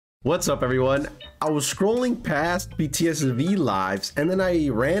What's up, everyone? I was scrolling past BTS Vlives and then I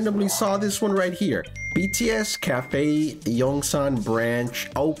randomly saw this one right here. BTS Cafe Yongsan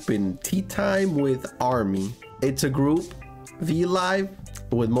branch open tea time with ARMY. It's a group, Vlive,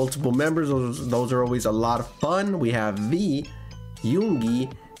 with multiple members. Those are always a lot of fun. We have V,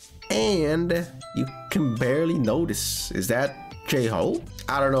 Yoongi, and you can barely notice. Is that J-Hope?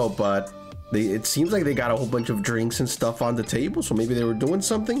 I don't know, but it seems like they got a whole bunch of drinks and stuff on the table, so maybe they were doing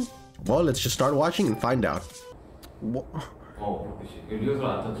something. Well, let's just start watching and find out.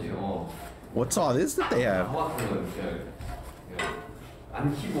 What's all this that they have?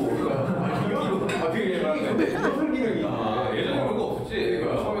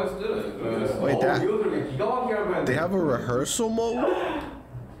 Wait, they have a rehearsal mode?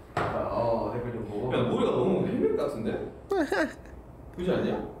 그지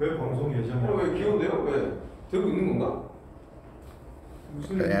않냐? 왜 방송 예정이야? 왜 귀여운데요? 왜 되고 있는 건가?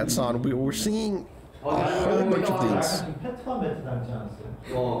 That's on. We're seeing a whole bunch of things. 패트만 매트 닮지 않았어요?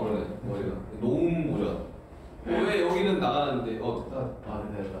 그러네. 머리가 너무 모자. 왜 여기는 나가는데? 됐다.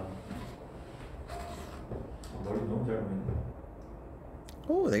 됐다. 머리 너무 잘 보이네.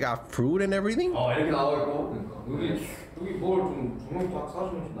 Oh, they got fruit and everything? 이렇게 나와 있고. 그러니까 여기 뭘 좀 조명 딱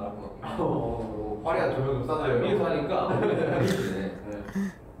쏴주면 좀 나을 것 같아. 화려한 조명 좀 쏴줘요. 위에서 하니까.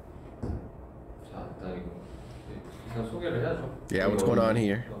 자, 일단 이거 일단 소개를 해야죠. Yeah, what's going on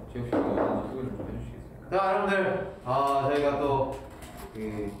here? 소개를 좀 해주시겠습니까? 자, 여러분들, 저희가 또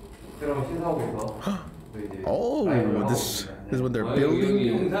새로운 신사옥에서 Oh, this is what they're building.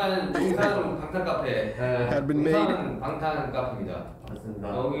 용산 방탄 카페 had been made. 방탄 카페입니다. 맞습니다.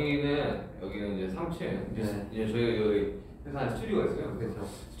 여기는 이제 3층. 이제 저희 여기 회사 스튜디오가 있어요. 그래서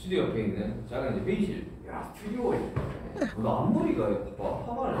스튜디오 옆에 있는 작은 이제 회의실. 야, 스튜디오가 있네. 너 앞머리가 봐.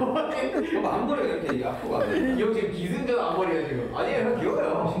 화가네. 앞머리가 이렇게 앞으로 가네. 이 형 지금 기승전 앞머리야 지금. 아니에요,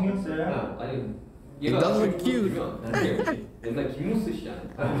 귀여워요. 신경 써요. 아니, 얘가 doesn't look cute. 옛날 김무스 씨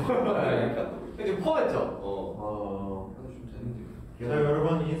아니야? 지금 퍼했죠? 좀 재밌는데. 자,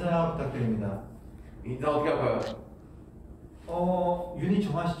 여러분 인사 부탁드립니다. 인사 어떻게 할까요? 유닛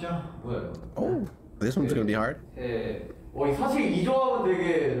정하시죠. 뭐예요? Oh, this one's gonna be hard. 사실 이 조합은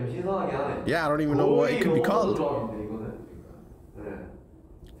되게 좀 신선하긴 하네. Yeah, I don't even know what it could be called. 조합인데 이거는.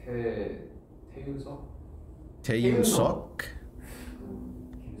 태윤석? Taehyung.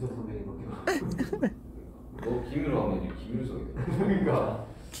 김석 선배님밖에. 김으로 하면 이제 김윤석이네. 그러니까.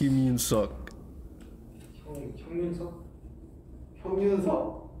 Kim-Yoon-suk. 형윤석?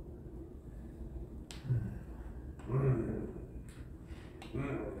 형윤석?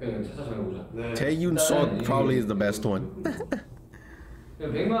 그냥 차차 정해보자. 네. Taehyung-suk probably is the best one.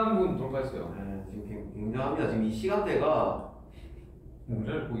 100만 분 돌파했어요. 지금 굉장합니다. 지금 이 시간대가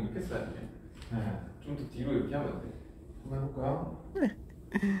모자를 꼭 이렇게 써야 돼. 좀 더 뒤로 이렇게 하면 돼. 한번 해볼까요?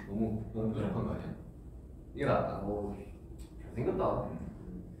 너무 부족한 거 아니야? 이게 낫다. 잘생겼다.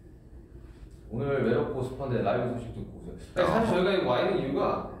 오늘 외롭고 싶었는데 라이브 소식 듣고 오세요. 사실 저희가 여기 와 있는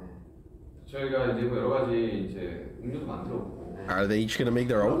이유가 저희가 이제 뭐 여러 가지 이제 음료도 만들었고. Are they each gonna make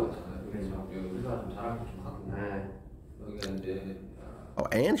their own? 그래서 우리가 좀 잘하고 좀 하고. 여기가 이제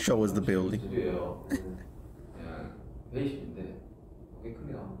And show us the building. 스튜디오예요. 그냥 회의실인데 꽤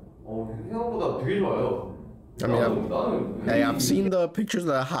큽니다. 생각보다 되게 좋아요. I mean, hey, I've seen the pictures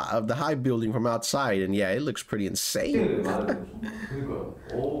of the high building from outside, and yeah, it looks pretty insane. 그러니까요.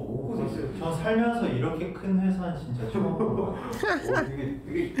 저 살면서 이렇게 큰 회사는 진짜 처음 본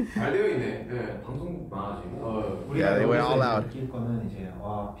되게 잘 되어 있네. 방송국 많아지. Yeah, they went all out. 느낄 거는 이제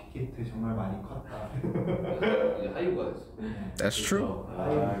와 빅히트 정말 많이 컸다. 이제 하이브가 됐어. That's true.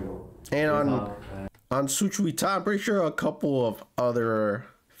 And on Suchuita, I'm pretty sure a couple of other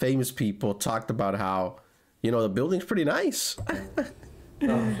famous people talked about how, you know, the building's pretty nice.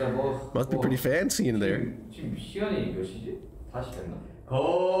 Must be pretty fancy in there. 지금 시간이 몇 시지? 4시 됐나?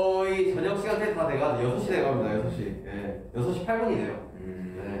 거의 저녁 시간대 다 돼가지고 6시 돼갑니다. 6시. 6시 8분이네요.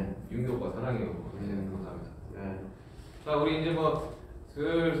 윤기 오빠 사랑해요. 감사합니다. 자, 우리 이제 뭐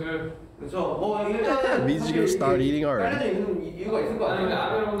슬슬 그렇죠. 일단은 Means you're gonna start eating already. 깔려져 있는 이유가 있을 거 아니에요.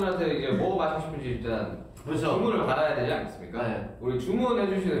 아베분들한테 이제 뭐 마시고 싶은지 일단 그렇죠. 주문을 받아야 되지 않겠습니까? 우리 주문해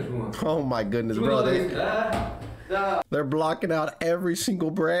주시는 주문. Oh my goodness, bro! They're blocking out every single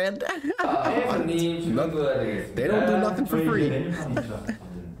brand. They don't do nothing for free.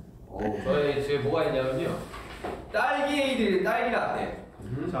 저희 지금 뭐가 있냐면요. 딸기 라떼.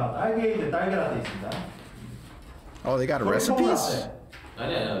 자, 딸기 라떼 있습니다. Oh, they got recipes?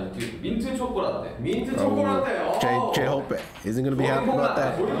 아니야. 민트 초코라떼. 민트 초코라떼. J-Hope isn't gonna be happy about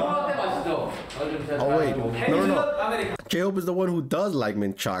that. 조리라떼 맛있죠? Oh wait, no. 아메리카. J-Hope is the one who does like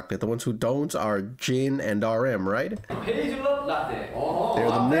mint chocolate. The ones who don't are Jin and RM, right? 헤이즐넛 라떼.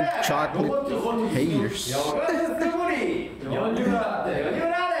 They're the mint chocolate haters. 스무리. 연유라떼.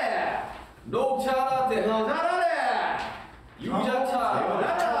 녹차 라떼. 유자차.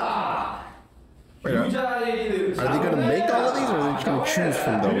 Wait, are they gonna make all of these, or are they just gonna choose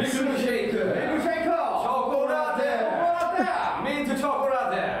from those? 밀크쉐이크. 초코라떼. 민트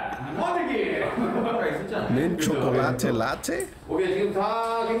초코라떼. 만들기. 아까 있었잖아. Mint chocolate latte? 오케이, 지금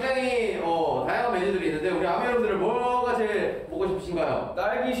다 굉장히 다양한 메뉴들이 있는데 우리 아메 여러분들은 뭐가 제일 먹고 싶으신가요?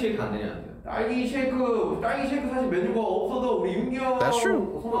 딸기 쉐이크 안 되냐 안 돼요? 딸기 쉐이크 사실 메뉴가 없어도 우리 윤기 형 That's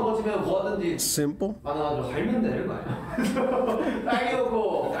true. 손만 거치면 뭐하든지 Simple. 가능하죠. 갈면 되는 거 아니야? 딸기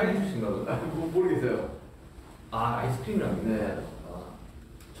넣고 딸기 주스인가 보다. 모르겠어요. 아 아이스크림이랑 네.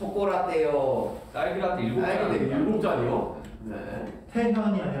 초코라떼요. 딸기 라떼 7잔. 딸기 7잔이요? 네. 태현이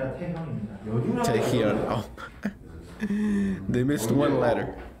아니라 태형입니다. 연유라떼. Taehyung. Oh. They missed one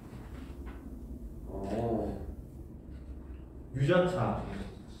letter. 유자차.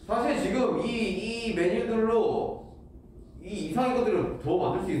 사실 지금 이 메뉴들로 이 이상한 것들을 더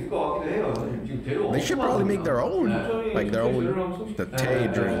만들 수 있을 것 같기도 해요. 지금 재료 They should probably make their own, like their own, the Tae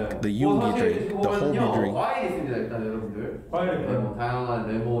drink, the Yoongi drink, the Hobi drink. 과일 있습니다. 일단 여러분들. 과일 네, 뭐 다양한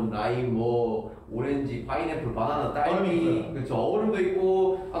레몬, 라임, 뭐 오렌지, 파인애플, 바나나, 딸기, 그렇죠. 얼음도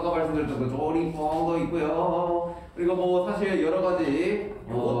있고 아까 말씀드렸던 그 조리퐁도 있고요. 그리고 뭐 사실 여러 가지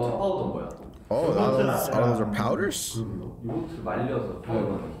요거트 파우더 뭐야? Oh, all those are powders? 요거트 말려서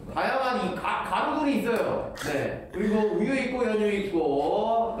다양한 이 가루들이 있어요. 네. 그리고 우유 있고 연유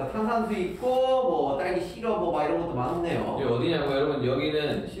있고 그러니까 탄산수 있고 뭐 딸기 시럽 뭐 막 이런 것도 많네요. 여기 어디냐고 여러분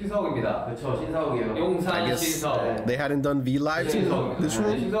여기는 신사옥입니다. 그렇죠. 신사옥이에요. 용산 guess 신사옥. They hadn't done V-Lives in this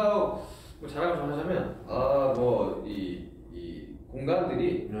room? 신사옥 뭐 자랑을 좀 하자면 이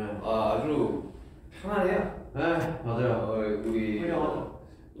공간들이 네. 아주 편안해요. 네, 맞아요.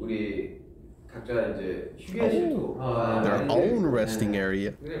 우리 각자 이제 휴게실도 Their own resting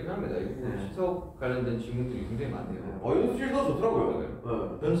area. 굉장히 편합니다. 신사옥 관련된 질문들이 굉장히 많네요. 연습실도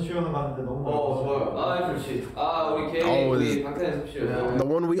좋더라고요. 연습실은 봤는데 너무 좋아요. 아 좋지. 우리 우리 방탄 연습실. The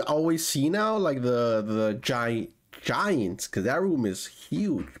one we always see now, like the giants, because that room is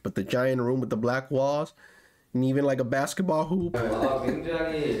huge. But the giant room with the black walls, and even like a basketball hoop.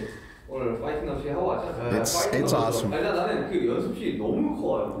 굉장히 오늘 파이팅 없이 하고 왔잖아. It's awesome. 아니 나는 그 연습실이 너무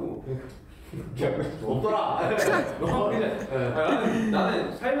커가지고. 없더라.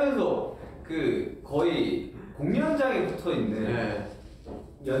 나는 살면서 그 거의 공연장에 붙어 있는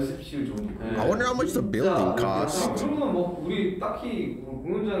연습실 정도. I wonder how much the building costs. 그러면 뭐 우리 딱히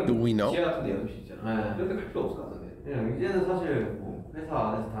공연장 Do we know? 지하 같은데 연습실 있잖아. 그런데 갈 필요 없을 것 같은데. 그냥 이제는 사실 뭐 회사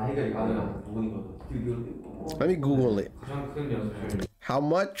안에서 다 해결이 가능한 부분인 거죠. 스튜디오도 있고. Let me Google it. 가장 큰 연습실. How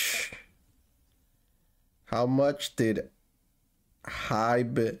much did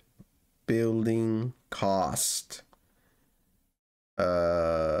Hybe building cost?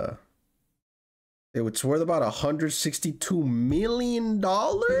 It's worth about $162 million.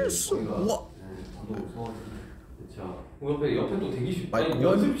 What? 옆에 또 대기실. Like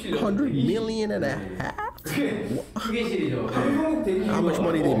 $100 million and a half? 휴게실이죠. How much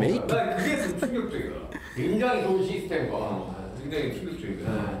money they make? 난 그게 좀 충격적이야. 굉장히 좋은 시스템과 굉장히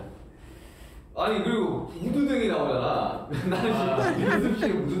충격적이야. 아니 그리고 무드등이 나오잖아. 나는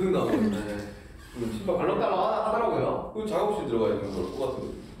연습실에 무드등 나오거든. 신발 발록달록 하더라고요. 그 작업실 들어가야 되는 걸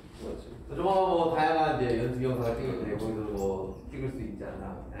똑같은 조만간 뭐 다양한 이제 연습 영상을 찍을 때 거기서 뭐 찍을 수 있지 않나.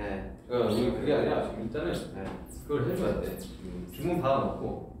 네. 그게 아니라 지금 일단은 그걸 해줘야 돼. 주문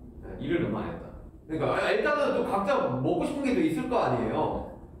받아놓고 일을 너무 안 했다. 그러니까 일단은 또 각자 먹고 싶은 게 또 있을 거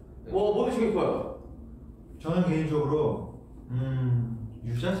아니에요. 뭐 드시고 싶어요? 저는 개인적으로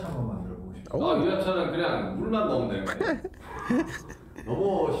유자차 한번 만들어 보고 싶어요. 유자차는 그냥 물만 넣으면 되는 거야.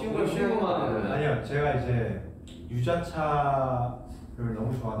 너무 쉬운 것만. 아니요, 제가 이제 유자차를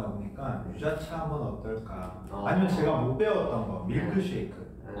너무 좋아하다 보니까 유자차 한번 어떨까? 아니면 제가 못 배웠던 거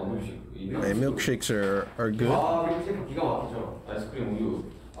밀크쉐이크. Milkshakes are good. 밀크쉐이크 기가 막히죠. 아이스크림 우유.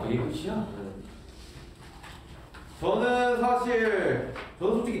 이게 끝이야? 저는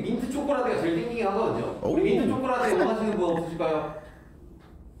솔직히 민트 초코라떼가 제일 땡기긴 하거든요. 우리 민트 초코라떼 원하시는 분 없으실까요?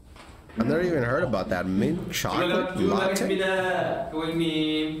 I've never even heard about that mint chocolate 주문 latte. 받겠습니다.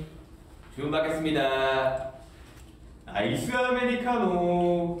 고객님. 주문 받겠습니다. 아이스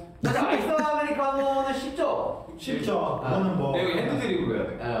아메리카노. 아이스 아메리카노는 쉽죠? 쉽죠. 그거는 뭐 여기 핸드드립으로 해야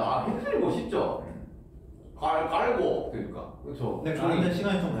돼. 핸드드립 뭐 쉽죠? 깔고. 그러니까. 그렇죠. 근데 가는데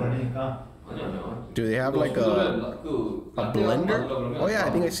시간이 좀 걸리니까 Do they have like a blender? Oh yeah, I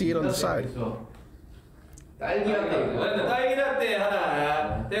think I see it on the side. 딸기 라떼. 딸기 라떼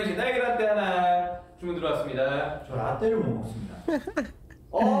하나. 태영 씨 딸기 라떼 하나 주문 들어왔습니다. 저 라떼를 못 먹습니다.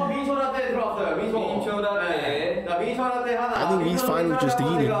 미소 라떼 들어왔어요. 미소 라떼. 자, 미소 라떼 하나. I think he's fine with just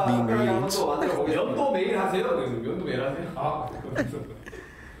eating the ingredients. 면도 매일 하세요? 면도 매일 하세요? 아,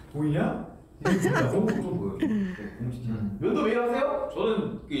 보이냐? 이게 뭐야? 면도 매일 하세요?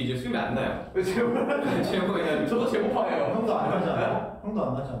 저는 이제 수염이 안 나요. 저도 제모파예요. 형도 안 하잖아요. 형도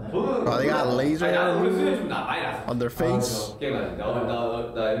안 하잖아요. 저는 Oh, they got laser 나는 우리 수염이 좀 많이 났어. on their face. 걔가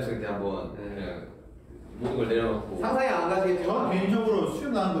나 이랬을 때 한번 그냥 모든 걸 내려놓고. 상상이 안 저는 가시겠지만 개인적으로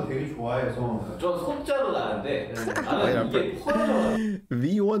수염 나는 거 되게 좋아해서. 전 손자로 나는데 나는 이게 퍼져.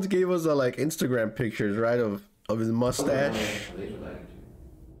 V once gave us like Instagram pictures, right, of his mustache.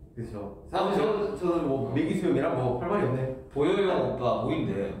 그렇죠. 저는 뭐 미기 수염이랑 뭐 할 말이 없네. 보여요 오빠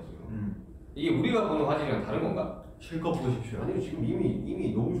보인대. 이게 우리가 보는 화질이랑 다른 건가? 실컷 보십시오. 아니요, 지금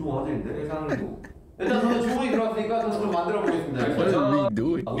이미 너무 좋은 화질인데. 해상도. 일단 저는 주문이 들어왔으니까 저는 좀 만들어 보겠습니다. What is V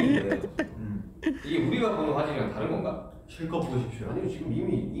doing? 보이는데. 이게 우리가 보는 화질이랑 다른 건가? 실컷 보십시오. 아니요, 지금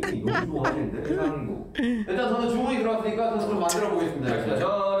이미 너무 좋은 화질인데. 해상도. 일단 저는 주문이 들어왔으니까 저는 좀 만들어 보겠습니다.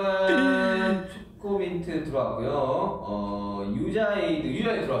 저는 초코민트 들어왔고요.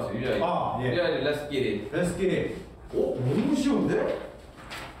 유자이드 들어왔어요. 유자이드. 아, 예. 유자이드 Let's get it. Let's get it. 너무 쉬운데?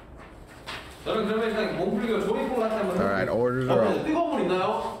 저는 그러면 일단 몸풀기로 조리콩 같은 한번 Alright, orders are up. 뜨거운 물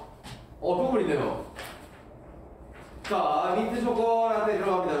있나요? 뜨거운 물 있네요. 자, 민트 초코라떼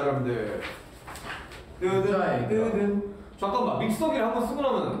들어갑니다, 여러분들. 뜨든. 잠깐만 믹서기를 한번 쓰고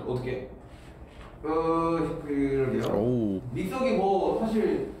나면 어떻게? 그러게요. Oh. 믹서기 뭐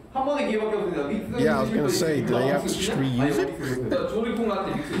사실 한 번의 기회밖에 없습니다. 믹서기 Yeah, I was gonna say, do they have to just reuse it? 일단 조리콩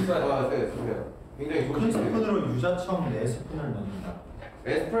같은 믹스 있어야 돼. 굉장히 큰 좋은 스푼으로 유자청 4스푼을 넣는다.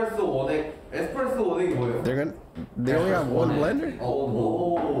 에스프레소 원액이 뭐예요? They only have one blender? 이거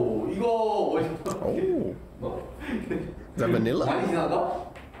Oh. 뭐? Is that vanilla? 많이 지난다?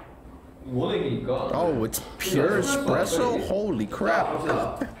 원액이니까. Oh, it's pure espresso? Holy crap.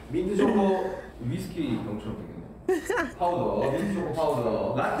 갑시다. 민트 초코 위스키 병처럼 생겼네. 파우더, 민트 초코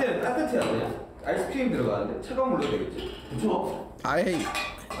파우더. 라떼는 따뜻해야 되냐? 아이스크림 들어가는데 차가운 물로 되겠지. 그쵸?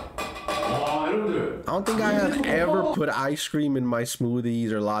 여러분들. I don't think I have ever put ice cream in my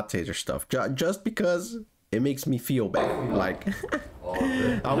smoothies or lattes or stuff. Just because it makes me feel bad. Like,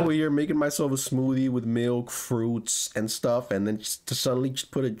 I'm over here making myself a smoothie with milk, fruits, and stuff, and then just to suddenly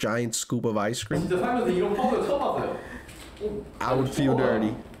just put a giant scoop of ice cream. 진짜 살면서 이런 파우더 처음 봤어요. I would feel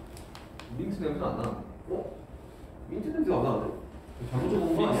dirty. 민트 냄새 안 나. 민트 냄새가 안 나는데? 잘못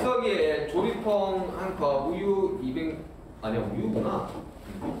적은 거 아니야? 믹서기에 조리콩 한 컵, 우유 200 아니야 우유구나.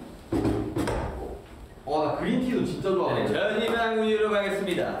 나 그린티도 진짜 네, 좋아하는데. 저지방 우유로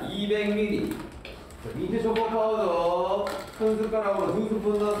가겠습니다. 200ml. 민트 초코 파우더 큰 숟가락으로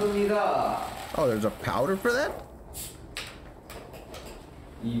 2스푼 넣습니다. Oh, there's a powder for that?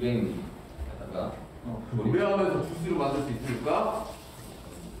 200ml. 갖다가 노래하면서 주스를 만들 수 있을까?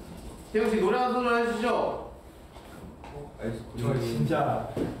 태영 씨 노래 한 소절 해주시죠. 저 진짜.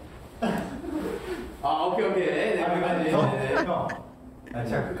 오케이. 네. 형.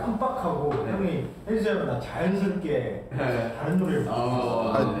 제가 깜빡하고 형이 해주자면 나 자연스럽게 다른 노래를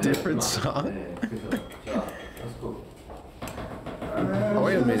A different song? 네, 그렇죠. 자, let's go. Oh,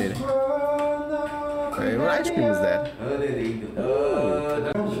 wait a minute. Hey, what ice cream is that?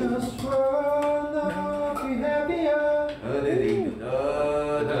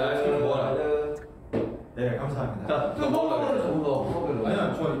 네, 감사합니다. 자, 또 먹어라.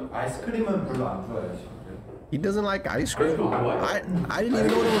 아니요, 저 아이스크림은 별로 안 좋아해요. He doesn't like ice cream? I didn't even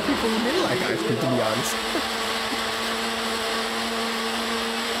know there were people who didn't like ice cream, to be honest.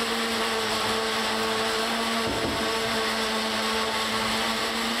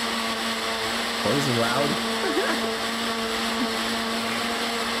 Oh, this is loud.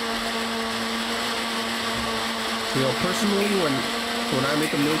 Personally, when I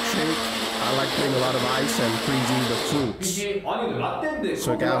make a milkshake, I like putting a lot of ice and freezing the fruits, 아니 라떼인데.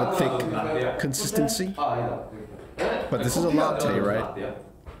 so I can have a thick consistency. But this is a latte, right?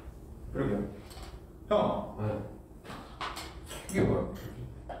 그러게요. 형. 이게 뭐야?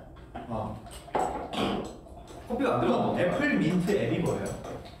 커피가 안 들어가. 애플 민트 앱이 뭐예요?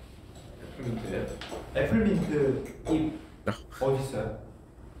 애플 민트 잎 어디 있어요?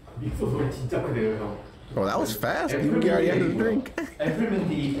 믹서 소리 진짜 크네요, 형. Oh, that was fast. You already had the drink. 애플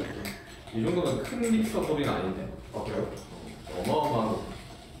민트 잎. 이 정도면 큰 믹서 소리가 아닌데. 그래요? 어마어마한 거.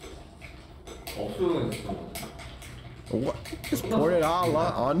 없으면 What? Just pour it all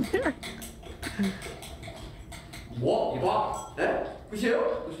on there? 뭐? 네?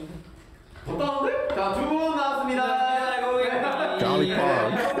 끝이에요? 더 따는데? 자, 주문 나왔습니다. Jolly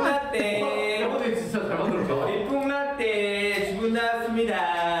Pog. 뽕라떼. 저번에 진짜 잘 만들었죠. 뽕라떼 주문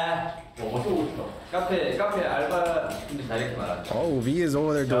나왔습니다. 어서 오십시오. 카페 알바 분들 잘했구나. Oh, V is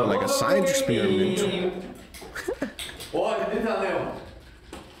over there doing like a science experiment. 와, 이거 냄새 나네요.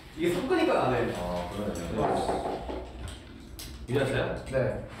 이게 섞으니까 나네. 그러네. 유자차요?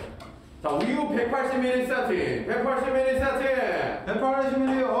 네. 자, 우유 180ml 세트. 180ml 세트.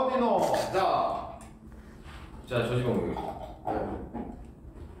 180ml 어디 넣어? 자, 자, 저 집은 우유.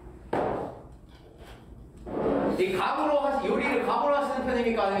 이 요리를 감으로 하시는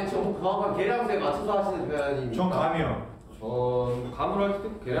편입니까? 아니면 좀 정확한 계량수에 맞춰서 하시는 편입니까? 전 감이요. 전 감으로 할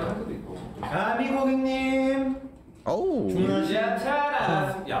때도 계량 할 때도 있고. 감이 고객님. Oh,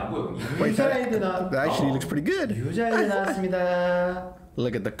 유자차 야, 뭐야? wait, 유자이드 나. that actually looks pretty good. 유자이드 나왔습니다.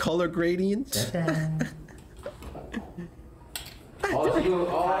 Look at the color gradients. 짜잔. 지금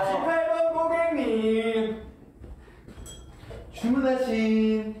 18번 고객님.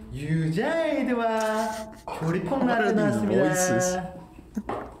 주문하신 유자이드와 조리퐁 What are 라떼 these voices? 나왔습니다.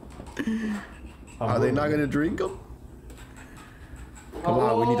 Are they not gonna drink them? Come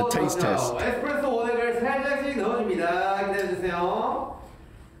on, we need a taste test. 에스프레소 원액을 살짝씩 넣어줍니다. 기다려주세요.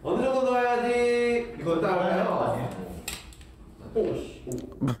 어느 정도 넣어야지 이거 따라가요? 아니에요? 오씨.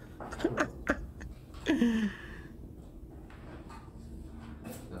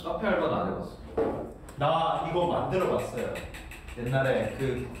 카페 알바는 안 해봤어. 나 이거 만들어봤어요. 옛날에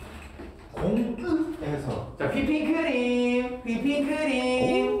그 공에서 자, 휘핑크림.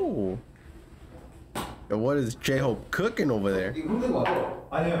 Oh. And what is J-Hope cooking over there? 이거 힘든 거 같아.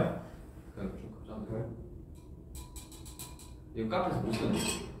 아니에요. 그냥 좀 갑자기. 이거 카페에서 못 쓰는 거.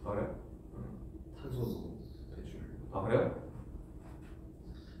 아, 그래? 탄소 배출. 아, 그래요?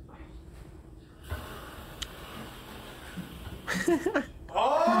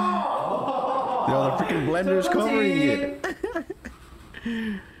 The freaking blender's covering it.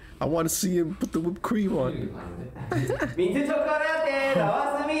 I want to see him put the whipped cream on. 이게 봤는데. 민트 초콜릿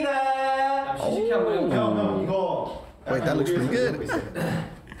나왔습니다. 시식해 한번 해보자. 형 이거. Wait, that looks pretty good.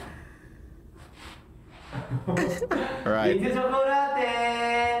 All right. 민트 초콜릿.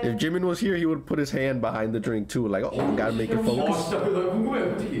 If Jimin was here, he would put his hand behind the drink too, like, oh, gotta make it focus. 진짜 나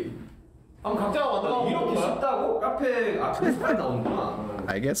궁금해요, 솔직히. 한번 각자가 만들어 이렇게 쉽다고? 카페 앞에 스파이 나오는구나.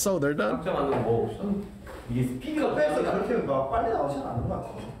 I guess so. They're done. 각자 만드는 거 봅시다. 이게 스피드가 카페에서 빼서 그렇게 막 빨리 나오진 않는 것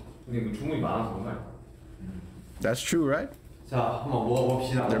같아. 근데 이거 주문이 많아서 정말. That's true, right? 자, 한번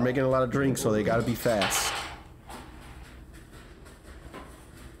먹어봅시다. They're making a lot of drinks, so they gotta be fast.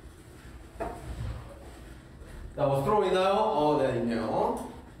 자, 뭐 스트로우 있나요? 네, 있네요.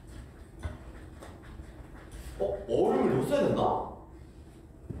 얼음을 넣었어야 됐나?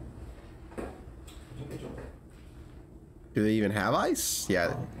 Do they even have ice?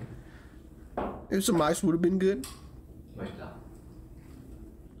 Yeah. If some ice would have been good. 맛있다.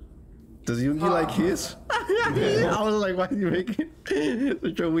 Does Yoongi like his? I was like, why are you making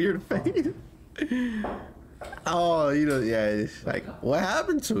such a weird face? Oh, you know, yeah. It's like, what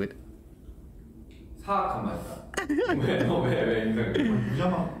happened to it? 사악한 맛이다. 왜 인상이?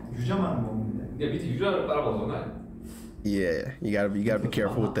 유자만 먹는데. 근데 밑에 유자를 빨아 먹는 거 아니야? Yeah, you gotta be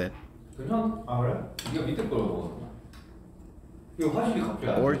careful with that. 그냥 아 그래? 이거 밑에 걸 먹었어. 이거 화질이 갑자기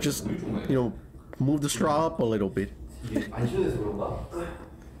안 Or 좋아. just, 우유 좀 you know, move the straw up a little bit. 이게 안 시원해서 그런가?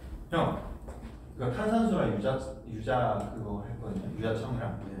 형, 그 탄산수랑 유자 그거 했거든요.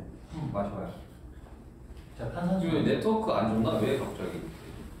 유자청이랑. 한번 마셔봐요. 자, 탄산수. 지금 네트워크 안 좋나? 왜 갑자기?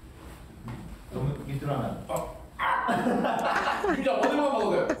 너무 밑으로 하면. 진짜 어디만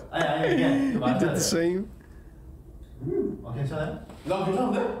먹어도 돼? 아니 이게 You 맞아야 did 돼. the same. 괜찮아요? 나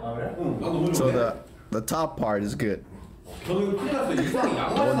괜찮은데? 아 그래? 응, 나 너무 So 좋은데? the top part is good. 저는 큰일 났어요. 이상이 The one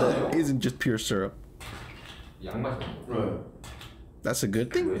양맛이 that 나네요. isn't just pure syrup. 양맛이 나. 네. That's a good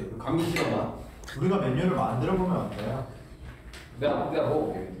thing. 왜? 감기 시간 맛. 우리가 메뉴를 만들어 보면 어때요? 내가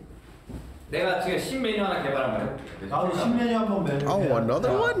먹어볼게. 내가 지금 신메뉴 하나 개발 한번 해볼게. 나도 신메뉴 한번 메뉴. Oh, 해야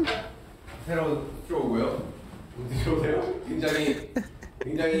another 돼. one? 새로 들어오고요. 들어오세요?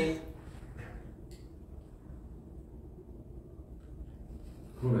 굉장히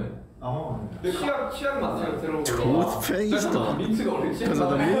그러네. 어. 치약 맛이야. 새로운 Toothpaste? 잠깐만, 민트가 원래 치약 Because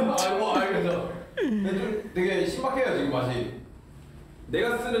of the mint? 아이고 알겠어. 근데 좀 되게 신박해요 지금 맛이.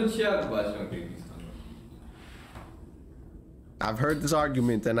 내가 쓰는 치약 맛이랑 되게 비슷한 거. I've heard this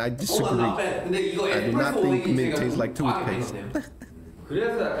argument and I 난 disagree. 나빼. 근데 이거 I do not 에스프레소 think 원액이 mint 제가 tastes 좀 like 과하게 toothpaste. 넣었네요.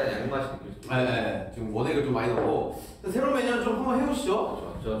 그래서 약간 양맛이 느낄 수 있어. 네, 지금 원액을 좀 많이 넣고 새로운 메뉴는 좀 한번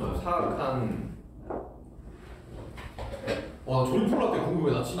해보시죠. 좀 사악한. 와, 조리풀 라떼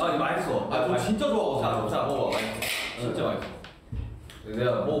궁금해 나 진짜. 아, 이거 맛있어. 아, 저 진짜 좋아하거든요. 자, 먹어봐. 맛있어. 진짜 맛있어.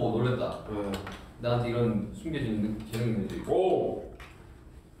 내가 보고 놀랬다. 나한테 이런 숨겨진 재능이 있는지. 오.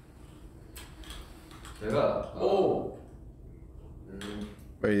 제가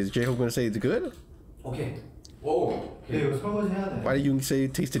Wait, is J-Hope gonna say it's good? 오케이. 오. 근데 이거 설거지 해야 돼. Why did you say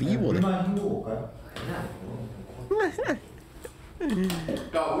it tasted evil? Then? 물만 헹구고 올까요?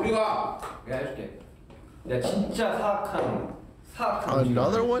 야 우리가 내가 해줄게. 내가 진짜 사악한.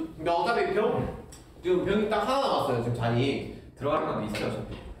 Another one? 야 어차피 지금 병이 딱 하나 남았어요. 지금 잔이 들어가는 것도 있어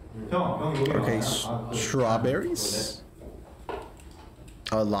어차피. 병 여기 Okay, 많아요. strawberries.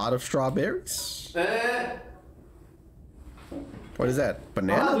 A lot of strawberries. 네. What is that?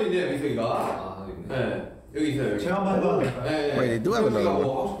 하나 더 Banana? 있네요 미석이가. 아 여기 있네. 네. 여기 있어요. 여기. 제가 한번 더 할까요? 네. Wait, they do have another one.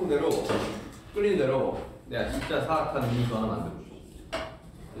 뭐 하고 싶은 대로 끓이는 대로. 내가 진짜 사악한 음식 하나 만들어줄게.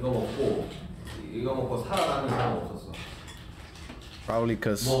 이거 먹고 살아남는 사람 없었어. Probably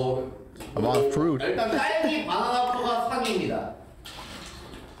because 뭐 of all fruit. 일단 딸기 바나나 포가 사기입니다.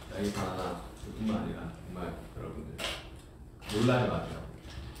 딸기 바나나 뿐만 아니라 정말 여러분들 놀라지 마세요.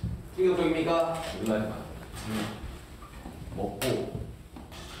 충격적입니까? 놀라지 마세요. 먹고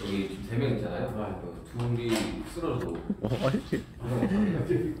여기 지금 3명 있잖아요. 둘이 쓰러져도 What? 이제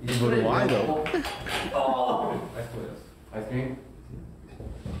But why though? 맛있어 보였어. 아이스크림?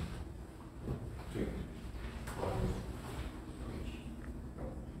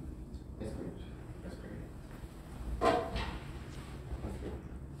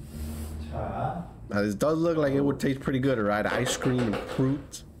 자, Now this does look like it would taste pretty good, right? Ice cream and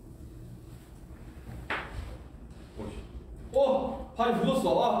fruit. 바지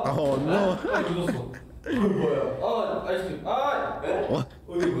묻었어. Oh no! 바지 묻었어. 뭐야? 아이스크림. What?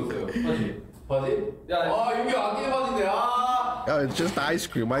 어디 묻었어요? 바지. 바지? 야, 아 여기 아끼는 바지인데 아. Oh, it's just ice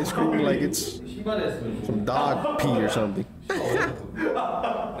cream. Ice cream like it's 신발에 했으면 some dog pee or something.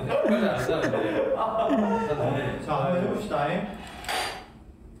 자 한번 해봅시다.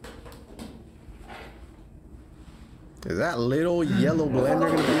 Is that little yellow blender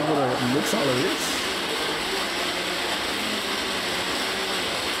gonna be able to mix all of this?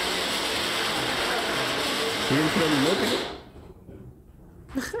 You didn't put any milk in it?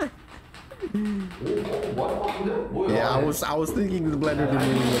 Yeah, I was thinking the blender didn't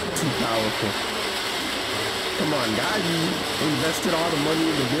really look too powerful. Come on, guys, you invested all the money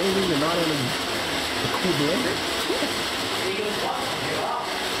in the building and not on a cool blender?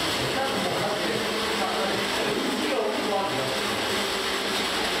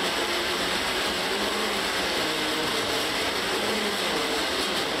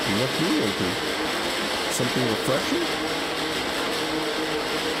 What are you making? Something refreshing?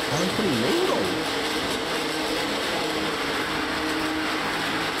 I'm putting mango.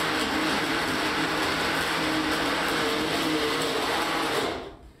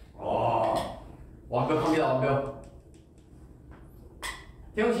 완벽합니다 완벽.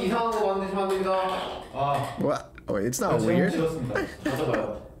 태영 씨 이상한 거 만드시면 안 됩니다. 아, What? Oh, it's not 제목 weird. 지었습니다.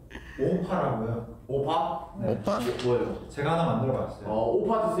 가져가요. 오파라고요. 오파? 네. 오빠? 뭐예요? 제가 하나 만들어봤어요.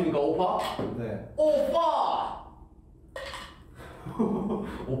 오파 듣습니까? 오파? 네. 오빠!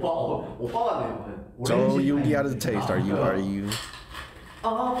 오빠 같네요. So 오렌지 Yoongi, how 파인애플. does it taste? Are you?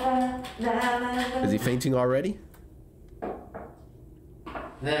 Is he fainting already?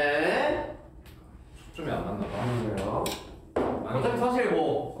 네. 초점이 안 맞나 봐. 그래요. 어차피 사실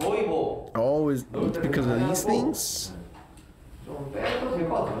뭐 거의 뭐 좀 Oh, is it because of these things? 빼도 될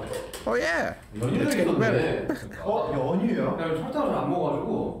것 같아요. Oh yeah. 연유도 It's getting better. 있었네. 연유요? 그냥 설탕을 안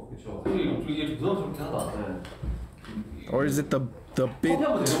먹어가지고. 그렇죠. 이게 부담스럽긴 하다. Or is it the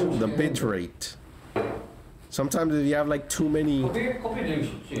bit rate? Sometimes if you have like too many 커피 되게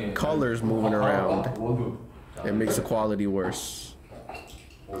쉽지. colors moving around, 원두. it makes the quality worse.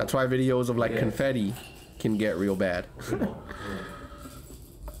 That's why videos of like confetti can get real bad.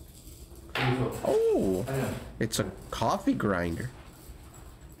 Oh, it's a coffee grinder.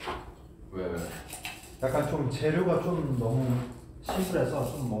 왜? 약간 좀 재료가 좀 너무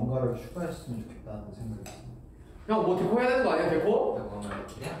심플해서 좀 뭔가를 추가했으면 좋겠다는 생각이 있어요. 형 뭐 데코 해야 되는 거 아니야 데코?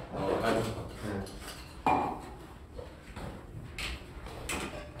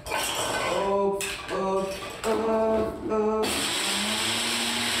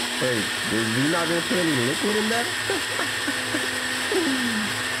 Hey, is we not gonna put any liquid in that?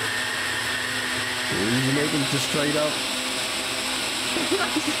 He's making just straight up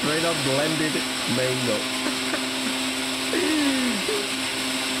blended mango.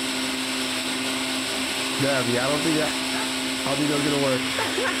 Yeah, I don't think that's gonna work.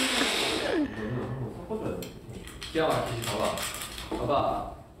 기아 막히지 봐봐.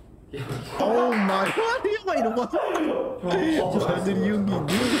 봐봐. Oh my god! Wait, what? What did Yoongi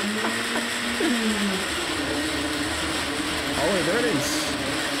do? Oh wait, there it is.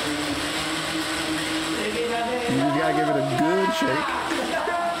 You gotta give it a good shake.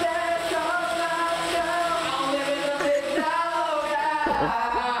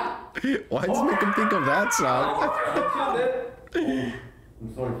 Why does it make him think of that song?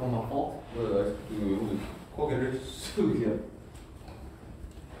 I'm sorry for my fault. 고개를 쑥 이렇게.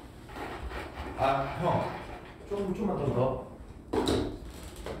 아, 형. 좀만 더.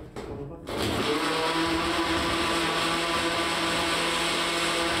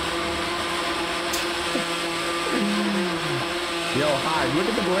 Yo, hi, look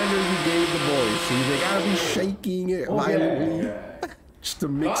at the blender you gave the boys. See, they gotta be shaking it violently just to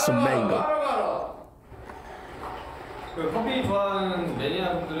mix some mango. 그 커피 좋아하는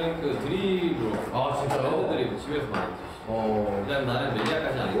매니아분들은 그 드립으로 진짜요? 드립 집에서 많이 드시죠. 일단 나는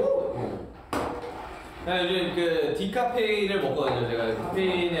매니아까지 아니고 그냥 요즘 그 디카페인을 먹거든요. 제가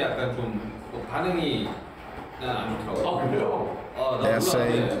카페인에 약간 좀 반응이 난 안 좋더라고요. 그래요? 나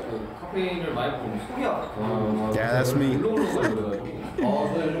몰랐는데 그 카페인을 많이 먹으면 속이 아파. Yeah, that's me. 울렁울렁거리더라고요. 저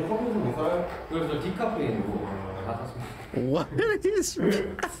요즘 커피도 못 사요? 그래서 디카페인으로 다 샀습니다. What is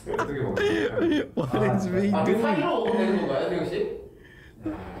어떻게 먹어요? what is me 그 doing? 사이로 먹으면 되는 건가요, 태경 씨?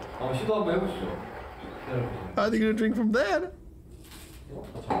 시도 한번 해보시죠. How are they gonna drink from that?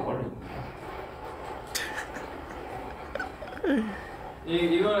 잘 걸리.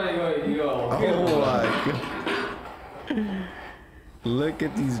 이거 어떻게 Oh my god. Look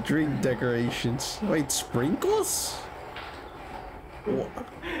at these drink decorations. Wait, sprinkles?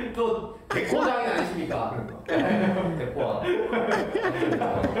 또 백호장이 아니십니까? 대포아.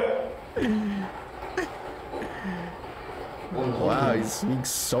 Wow, he's being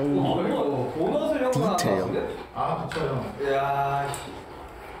so 도넛을 형과 detailed. 아, 그쵸, 형. 야,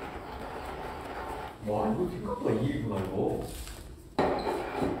 와, 이거 생각보다 이기구나, 이거.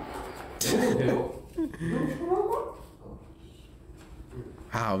 이거 돼요?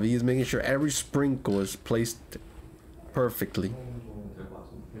 Wow, he's making sure every sprinkle is placed perfectly. 될것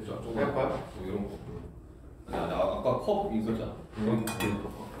같은데. 조금 이런 거. 아니, 아까 컵 있었잖아. 이런 거.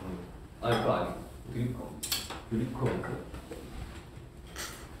 아니 그거 아니. 드립컵.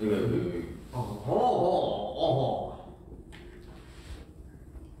 이거.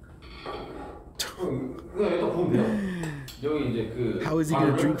 그거 여기다 보면 돼요? 여기 이제 그. How is he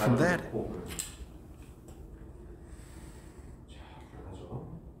gonna drink from that?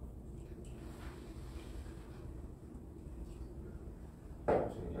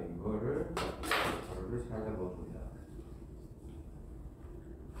 이거를 가루를 살짝 넣어줍니다.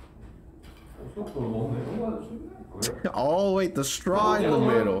 Oh, wait, the straw in the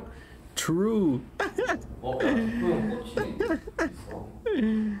middle. True. 그럼 꽃이 있어.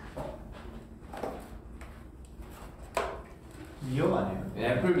 미역 아니에요?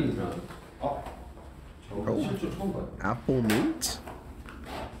 애플 민트랑. 저거 실제 처음 봐요. Apple mint?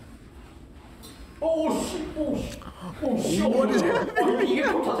 What is happening? 이게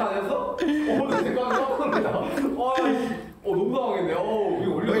컴퓨터 안에서? 나 생각이 깜빡합니다. 너무 당황했네. 이거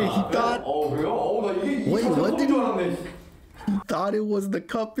올려놔. Wait, he thought- 그래요? 나 이게 Wait, what did 줄 he- 알았네. He thought it was the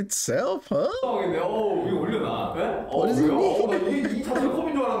cup itself, huh? 당황했네. 이거 올려놔. What does he mean? 나 이게 이 자체가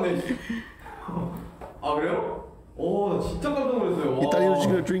컵인 줄 알았네. 그래요? 나 진짜 깜짝 놀랐어요. He thought he was just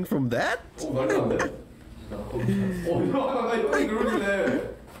gonna drink from that? 난리 났네. 나 형이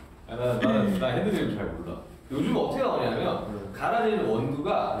그러길래. 나 핸드드립 잘 몰라. 요즘 어떻게 나오냐면 갈아지는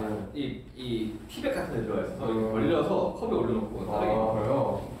원두가 이 티백 같은 데 들어가 있어서 이렇게 걸려서 컵에 올려놓고 따르게.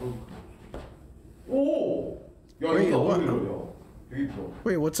 그래요? 야, Wait, 이거 what? 어떻게 걸려? 되게 이뻐.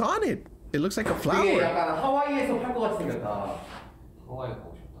 Wait, what's on it? It looks like a 이게 flower. 약간 하와이에서 팔 것 같이 생겼다. 하와이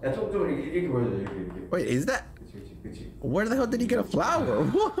가고 싶다. 야, 좀 이렇게 보여줘, 이렇게. Wait, is that? 그치. Where the hell did he get a flower?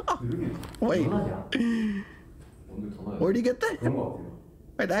 Wait, 원두 더 넣어야 where did he get that? 그런 것 같아요.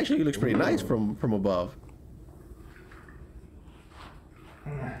 Wait, actually, he looks pretty nice from above.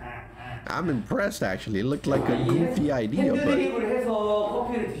 I'm impressed, actually. It looked like a goofy idea, but 핸드드립을 해서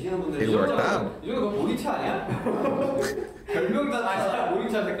커피를 드시는 분들 it worked out. 이거 보리차 아니야? 별명다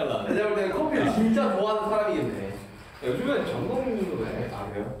보리차 색깔 나네. 내가 볼 때는 커피를 진짜 좋아하는 사람이겠네. 요즘엔 전동도 해.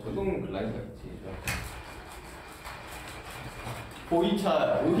 그래요? 전동 글라이더가 있지.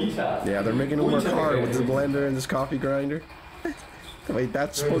 보이차. yeah, they're making it work hard with this blender and this coffee grinder. Wait,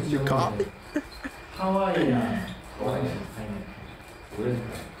 that's supposed to be coffee? 하와이안. 오렌지.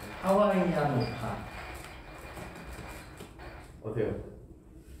 하와이안 오파. 어때요?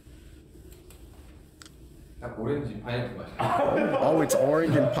 딱 오렌지 파인애플 맛이야. Oh, it's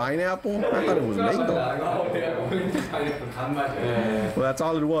orange and pineapple? I thought it was mango. 오렌지 파인애플 단맛이야. Well, that's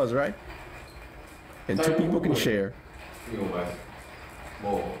all it was, right? And two people can share. 이거 맛있어.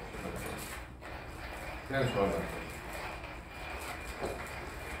 뭐 그냥 좋아해.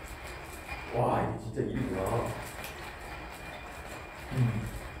 와, 이게 진짜 일이구나.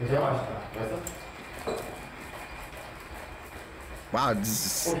 되게 맛있다. 맛있어? Wow,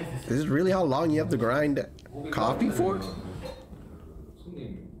 this is really how long you have to grind coffee for?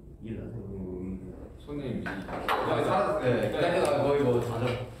 손님 일하세요. 손님 여기 살았을 기다리다가 거의 뭐 자죠.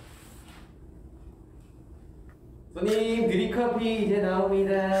 손님 드립커피 이제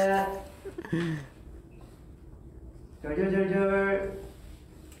나옵니다. 절절절절.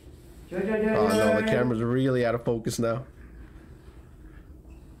 절절절절. Oh no, the camera's really out of focus now.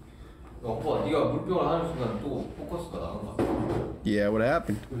 오빠 네가 물병을 하는 순간 또 포커스가 나간 거 같아. Yeah, what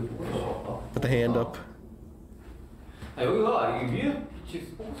happened? Put the hand up. 아 여기가 이게 위에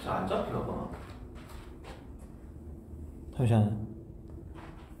빛이 포커스 안 잡히나 봐. 잠시만요.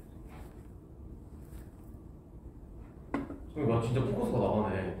 와 진짜 포커스가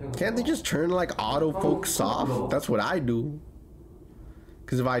나가네. Can't they just turn like autofocus off? That's what I do.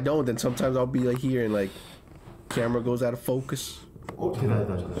 Because if I don't, then sometimes I'll be like here and like camera goes out of focus.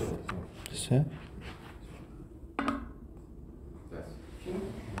 됐어요?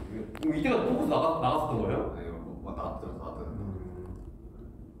 이때가 포커스 나갔었던 거예요? 아니 뭐 나왔더라.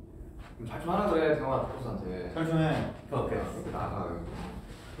 잘 좀 하라 그래 태영아 포커스한테. 잘 좀 해. 오케이. 나가.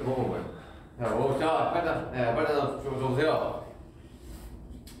 먹은 거야. 자, 빨리 줘보세요.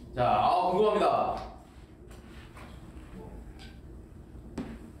 자, 궁금합니다.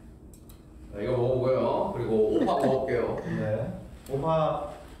 자, 이거 먹어보고요. 그리고 오파 먹어볼게요. 네. 오빠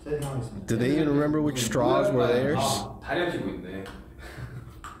세팅하겠습니다. Do they even remember which straws were theirs? 다려지고 있네.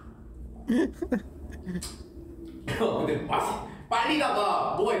 근데 맛이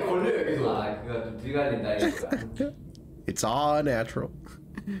빨리다가 뭐가 걸려요 계속. 아 그거 좀 뒤갈린다 이거야. It's all natural.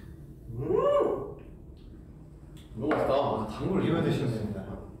 너무 맛있다. 당구를 이거 이거 드시면 드시면 됩니다.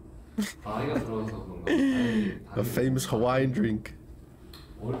 아이가 들어서 그런가. A famous Hawaiian drink.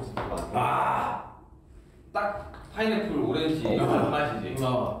 딱 파인애플 오렌지 맛이지.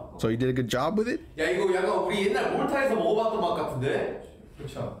 So you did a good job with it? 야 이거 약간 우리 옛날 몰타에서 먹어봤던 맛 같은데?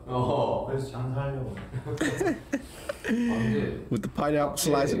 그렇죠. 그래서 장사하려고. With the pineapple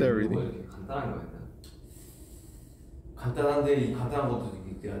slice and everything. 이렇게 간단한 거였나? 간단한데 이 간단한 것도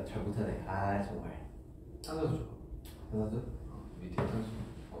내가 잘 못하네. 아 정말. 탄산수 줘. 탄산수? 밑에 탄산수.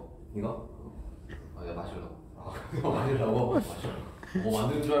 이거? 아, 내가 마시려고. 이거 마시려고? 마시려고. 뭐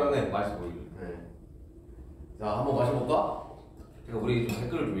만드는 줄 알았네. 맛있어 보이게. 네. 자 한번 마셔볼까? 그러니까 우리 좀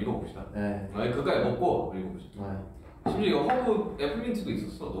댓글을 좀 읽어봅시다. 네. 아니 그까지 먹고 읽어봅시다. 네. 심지어 이거 허브 애플민트도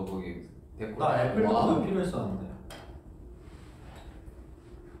있었어. 너 거기 댓글. 나 애플만도 필요했었는데.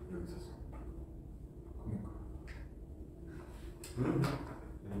 여기 있었어.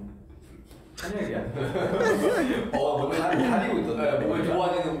 한약이야. 너무 다리고 있던데. 네, 몸에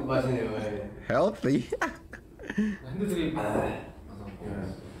좋아지는 맛이네요. 네. Healthy. 핸드드립.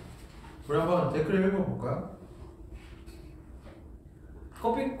 우리 한번 댓글 읽어볼까요?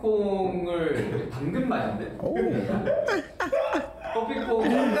 커피콩을 담근 맛인데? Oh. 커피콩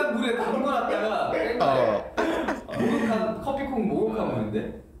약간 물에 담궈놨다가 목욕한 커피콩 목욕한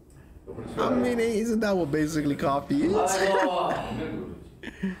물인데? I mean, isn't that what basically coffee is? 아이고.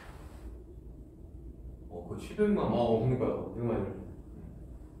 거의 700만 원. 그러니까요. 100만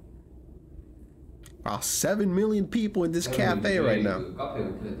Wow, 7 million people in this cafe right now. 그 카페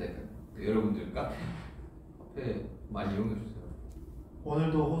오픈했다니까. 여러분들 카페 많이 이용해 주세요.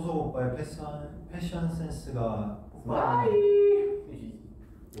 오늘도 호석 오빠의 패션 센스가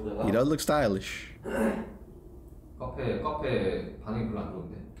He does look stylish. 카페 반응이 별로 안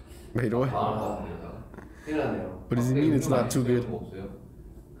좋은데. Wait, what? 큰일 났네요. What does he mean it's not too good?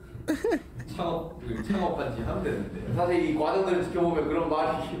 창업한 지 한 됐는데. 사실 이 과정들을 지켜보면 그런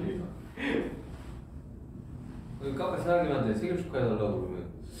말이 그 카페 사장님한테 생일 축하해달라고 그러면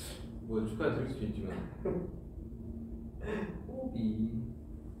뭐 축하해드릴 수 있지만 호비.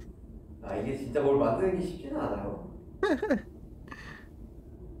 아 이게 진짜 뭘 만드는 게 쉽지는 않아요.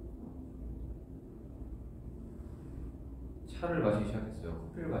 차를 마시기 시작했어요.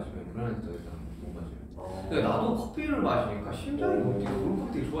 커피를 마시면 불안해서 더 이상 못 마셔요. 근데 나도 커피를 마시니까 심장이 너무 뛰고 그런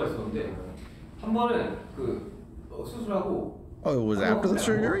커피 되게 좋아했었는데 한 번은 그 수술하고 Oh, it was after the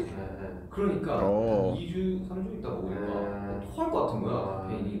surgery? 그러니까 오. 2주, 3주 있다 먹으니까 토할 것 같은 거야.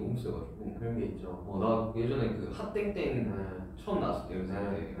 페인이 너무 세가지고. 그런 게 있죠. 나 예전에 그 핫땡땡 처음 나왔을 때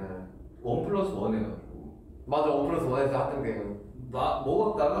연습할 때 1+1 해가지고 맞아. 1+1에서 하던 게 나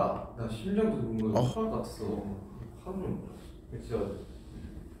먹었다가 나 심장도 그런 거 어. 토할 것 같았어. 하루 종일 먹었어. 그렇죠.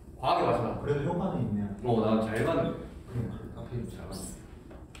 과하게 마시면 그래도 효과는 있네요. 난 잘 맞는 거야. 카페인 잘 맞는 거야.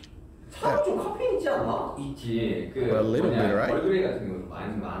 차도 좀 카페인 있지 않나? 있지. 그 A little bit, right? 얼그레이 같은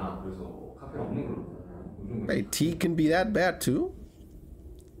경우는 많아. 그래서 카페인 없는 걸로. 요즘 Hey, tea can be that bad too.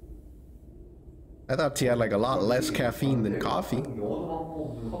 I thought tea had like a lot less caffeine than coffee. 영어도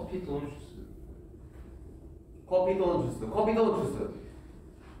많고 무슨 커피 또는 주스. 커피 또는 주스. 커피 또는 주스.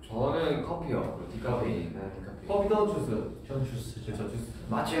 저는 커피요. 디카페인. 디카페인. 커피 또는 주스. 전 주스죠. 저 주스.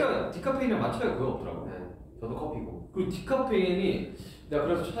 마취가 디카페인은 마취가 그거 없더라고. 네. 저도 커피고. 그리고 디카페인이 내가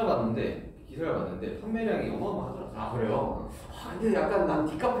그래서 찾아봤는데 기사를 봤는데 판매량이 어마어마하더라고. 아 그래요? 아, 근데 약간 난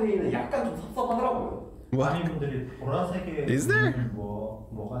디카페인은 약간 좀 섭섭하더라고요. What? 많은 분들이 보라색의 Is there?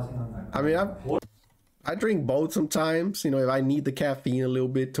 뭐가 생각나요? I mean, I drink both sometimes. You know, if I need the caffeine a little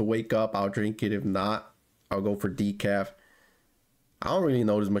bit to wake up, I'll drink it. If not, I'll go for decaf. I don't really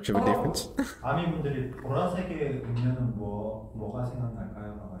notice much of a difference. 아미분들이 보라색의 음료는 뭐가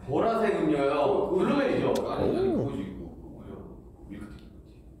생각날까요? 보라색 음료요. 블루베리죠. 아니 오. 그거지 이거 뭐죠? 밀크티.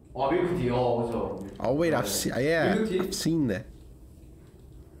 아 밀크티. 그렇죠. Oh wait, I've seen. Yeah, Milk tea? I've seen that.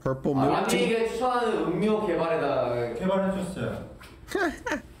 Purple milk tea. 아미에게 추천하는 음료 개발에다 개발해줬어요.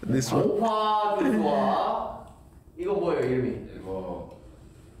 This one. 오파 주스와 이거 뭐예요 이름이? 이거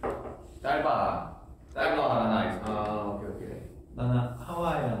딸바. 바나나 아이스크림. 아 오케이. 나는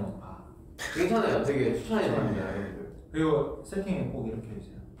하와이안 오파. 괜찮아요. 되게 추천해드립니다 여러분들. 그리고 세팅에 꼭 이렇게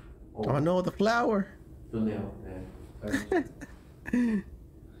해주세요. Oh no, the flower. 좋네요. 네.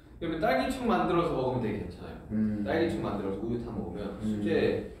 그러면 딸기청 만들어서 먹으면 되게 괜찮아요. 딸기청 만들어서 우유 타 먹으면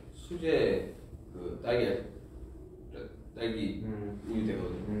수제 그 딸기 우유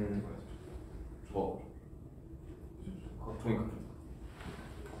되거든요. 좋아. 걱정이니까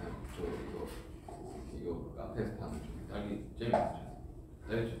저 이거 카페에서 파는 딸기 잼이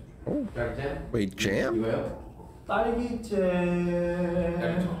딸기잼. 딸기잼? Wait, jam? 이거요? 딸기잼.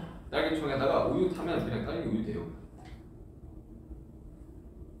 딸기청에다가 우유 타면 그냥 딸기 우유 돼요.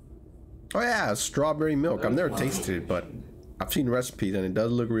 Oh yeah, strawberry milk. I've never tasted it, but I've seen recipes and it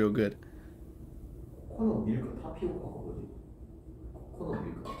does look real good. 코코넛 밀크 타피오카가 뭐지? 코코넛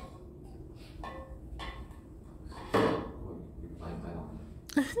밀크. 많이 나오네.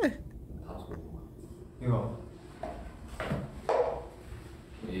 다 쏘고. 이거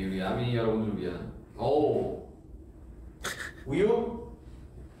우리 아미 여러분들 위한. 오. 우유?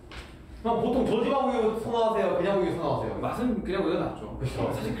 그럼 보통 저지방 우유 선호하세요? 그냥 우유 선호하세요? 맛은 그냥 우유가 낫죠.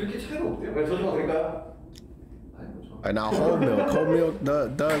 그렇죠. 사실 그렇게 차이가 없대요. 왜 저지방 될까요? 아니 뭐죠. And now whole milk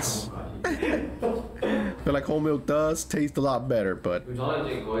does. I feel like whole milk does taste a lot better, but 저는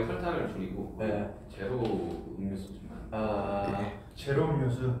이제 거의 설탕을 줄이고 네. 제로 음료수지만. 제로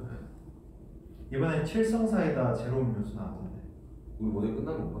음료수. 이번에 칠성사이다 제로 음료수 나왔던데. 우리 모델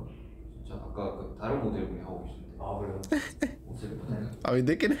끝난 건가? 진짜 아까 그 다른 모델 분이 하고 계신데. 아 그래요? 어떻게 끝났나요? I mean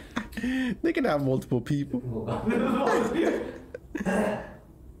they can have multiple people.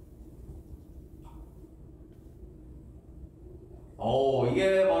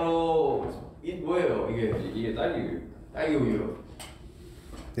 이게 바로 뭐예요? 이게 딸기 우유. 딸기 우유.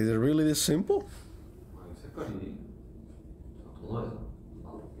 Is it really this simple? 아니, 색깔이 도너에서.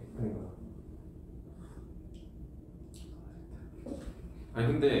 아니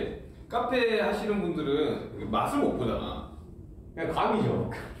근데 카페 하시는 분들은 맛을 못 보잖아. 그냥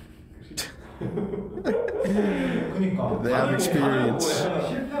감이죠. 그니까. They have experience.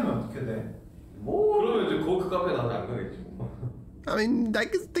 실패하면 어떻게 돼? 뭐 그러면 이제 그 카페 나는 안 가겠지 뭐. I mean, they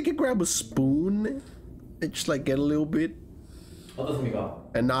could grab a spoon and just like get a little bit 어떻습니까?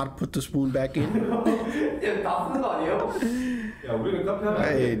 and not put the spoon back in. 다 쓰는 거 아니에요? 야 우리는 카페 하면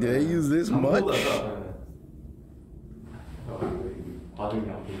Hey, do they use this much? 받은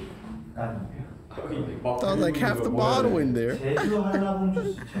게 Sounds like half the bottle in there. 제주 한라봉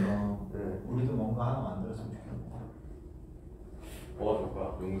주스처럼 우리도 뭔가 하나 만들었으면 좋겠다. 뭐가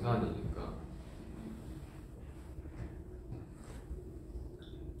좋을까? 용산이니까.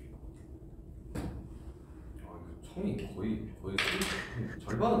 청이 거의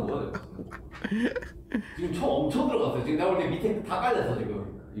절반은 먹어야 될 것 같은데. 지금 청 엄청 들어갔어요. 지금 내가 볼 때 밑에 다 깔렸어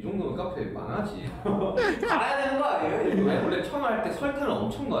지금. 이 정도면 카페 망하지. 갈아야 되는 거 아니에요? 아니 원래 청을 할 때 설탕을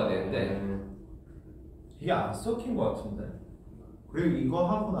엄청 넣어야 되는데 이게 안 섞인 것 같은데. 그리고 이거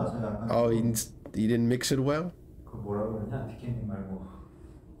하고 나서 약간 Oh, you didn't mix it well? 그 뭐라 그러냐 디케님 말고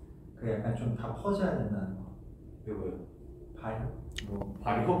그 약간 좀 다 퍼져야 된다는 거. 이거요. 발효? 뭐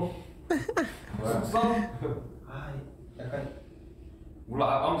발효? 뭐야? 숙성? 약간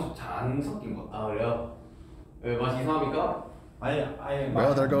몰라 아무튼 잘 안 섞인 것 같아. 아 그래요? 왜 맛이 이상합니까? 아예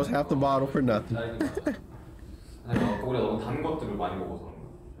Well, there goes half the bottle for nothing. 아니 우리가 너무 단 것들을 많이 먹어서 그런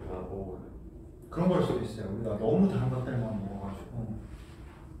거야. 제가 먹어볼래. 그런 걸 수도 있어요. 우리가 너무 다른 것들만 먹어가지고.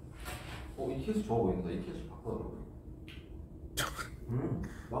 이 케이스 좋아 보인다. 이 케이스 바꿔달라고.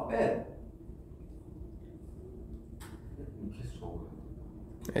 Not bad. 이 케이스 좋아 보여.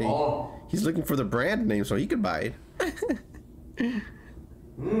 Hey, he's looking for the brand name so he could buy it.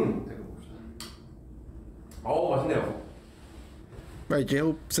 되게 봅시다. 맛있네요. Right,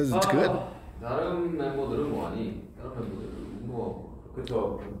 J-Hope says it's good. 다른 멤버들은 뭐하니? 다른 멤버들은 뭐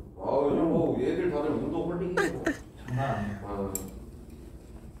그쵸. 요즘 뭐 얘들 다들 운동 홀릭이고. 장난 아니에요.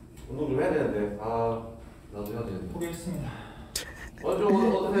 운동 좀 해야 되는데. 나도 해야 되는데. 포기했습니다.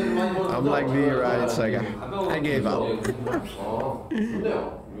 I'm like V, right? It's like I gave up.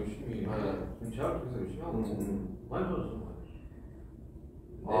 좋네요. 열심히 지금 제가 그래서 열심히 하고 많이 좋아졌어.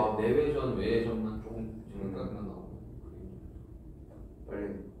 내외전 외전만 조금 지금 끝나고 빨리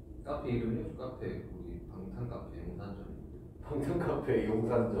카페 이름 해줘. 카페 우리 방탄 카페 용산점. 방탄 카페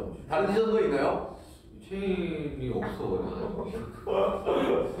용산점. 다른 디저트도 있나요? 체인이 없어.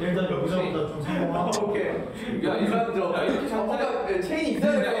 일단 여기서부터 좀 성공하고. 오케이. 야 용산점. 이렇게 장사가 체인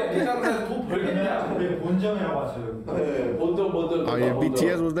있어야 돼요. 이렇게 장사 돈 벌겠냐? 우리 본점이라고 하죠. 네, 본점. Oh yeah,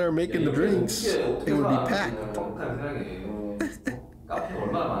 BTS was there making the drinks. It would be packed. 뻑뻑한 세상에 카페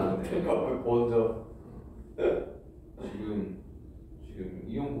얼마나 많은데. 카페 본점. 지금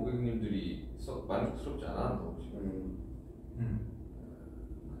이용 고객님들이 썩 만족스럽지 않아한다고 지금.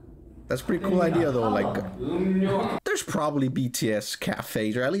 That's a pretty cool idea though. Like, 음료 there's probably BTS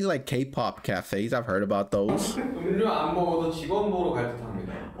cafes, or at least like K-pop cafes. I've heard about those. 음료 안 먹어도 직원 보러 갈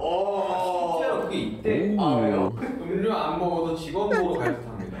듯합니다. 실제로 그게 있대. 왜요? 음료 안 먹어도 직원 보러 갈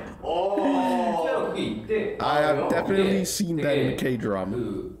듯합니다. 실제로 그게 있대. I have definitely 이게 seen that in the 되게 K-drama.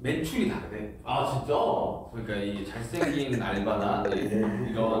 그 매출이 다르대. 진짜? 그러니까 이 잘생긴 알바나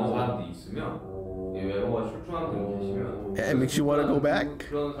이런 사람들이 있으면 외모가 출중한 분이 계시면 Yeah, it makes you want to go back.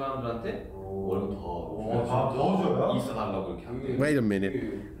 그런 사람들한테 월급 더 줘요? 있어 달라고 이렇게 하는. Wait a minute.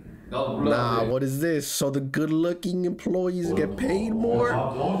 나도 Nah, 몰랐는데 what is this? So the good-looking employees get paid more?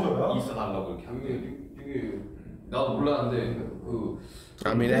 넣어줘요? 있어 달라고 이렇게 하는 게 나도 몰랐는데 그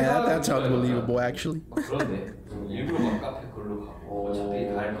I mean, that sounds believable, actually. 그런데 일부러 막 카페 걸로 가고 어차피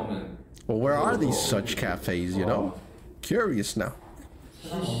다 할 거면 Well, where are these such cafes? You know, curious now.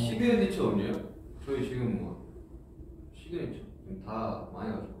 시그니처 음료요? 저희 지금 뭐 시그니처 다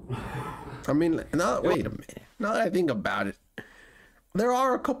많이 가지고. I mean, now wait a minute. Now that I think about it, there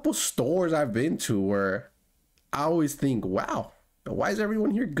are a couple stores I've been to where I always think, wow, why is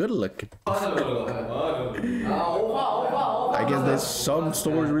everyone here good looking? I guess there's some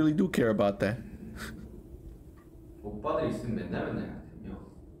stores really do care about that. 오빠들 있으면 맨날 같은요.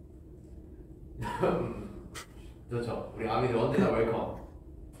 그렇죠. 우리 아미들 언제나 웰컴.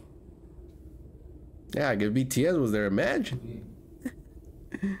 Yeah, I guess BTS was there. Imagine.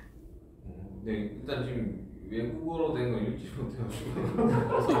 네, 일단 지금 외국어로 된 거 읽지 못해가지고.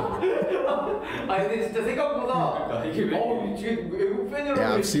 근데 진짜 생각보다 그러니까 이게 왜 지금 외국 팬 여러분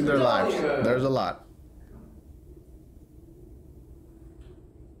Yeah, I've seen their lives. There's a lot.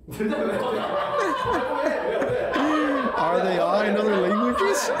 Are they all in other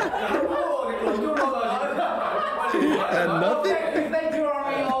languages? And nothing? Thank you,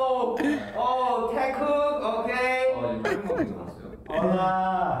 Romeo. 태국, 오케이.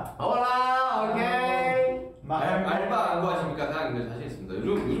 올라, 오케이. 알바 안 구하십니까? 사장님들 자신 있습니다.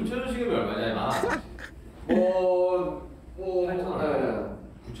 요즘 최저 시급이 얼마냐? 만 9,000원인가?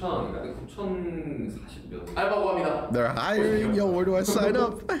 9,040 몇. 알바 구합니다. They're hiring. Yo, where do I sign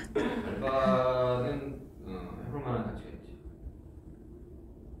up? 알바는 해볼 만한 가치가 있지.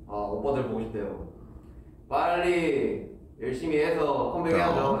 오빠들 보고 싶대요. 빨리 열심히 해서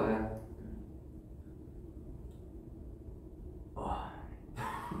컴백해야죠. 네.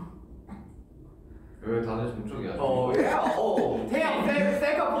 왜 다들 점쪽이야? 태양,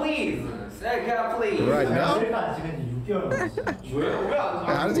 셀카 please. 셀카 please. Right now? 셀카 찍은 지 6개월 넘었어요. 왜안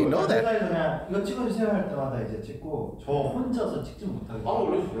How does he know that? 그냥 이거 찍어주세요 할 때마다 이제 찍고 저 혼자서 찍지 못하게.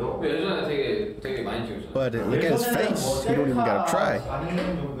 올려주세요. 예전에 되게 많이 찍었잖아. But look at his face. He don't even gotta try.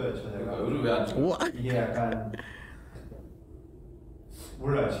 4년 정도였죠 그러니까 제가. 요즘 왜 안 찍어? What? 이게 약간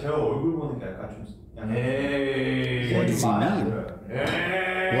몰라요. 제 얼굴 보는 게 약간 좀 약간 What does he mean?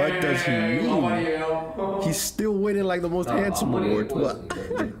 What does he mean? He's still winning like the most handsome award. What?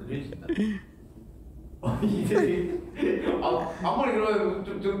 이들이 앞머리 그러면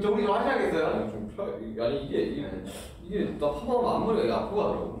좀 정리 좀 하셔야겠어요. 아니 이게 나 파마하면 앞머리가 아프고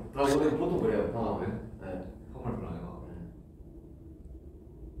하더라고. 오늘 보통 그래요. 파마하면. 파마를 별로 안 해봐.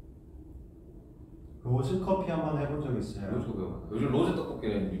 로즈 커피 한번 해본 적 있어요. 로즈 배워. 요즘 로제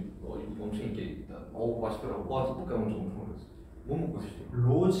떡볶이는 엄청 인기 있다. 맛있더라고. 와 떡볶이 엄청 먹었어. 뭐 먹고 있어?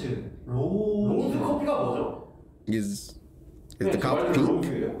 로즈 커피가 뭐죠? Is the cup pink?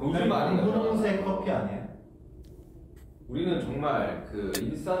 로즈가 아닌가? 분홍색 커피 아니에요? 우리는 정말 그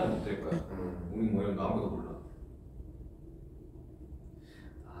인싸는 못 될 거야. 우리 뭐 이런 거 아무도 몰라.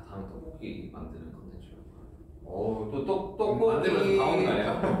 다음에 떡볶이 만드는 컨텐츠. 또 떡볶이 만들면서 나오는 거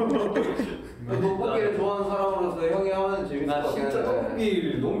아니야? 떡볶이를 좋아하는 사람으로서 형이 하면 재밌을 것 나 같긴 진짜 한데.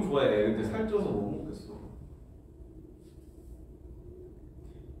 떡볶이를 너무 좋아해. 근데 살쪄서 못 먹겠어.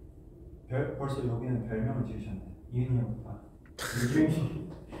 벌써 여기는 별명을 지으셨네. 이은이 오빠.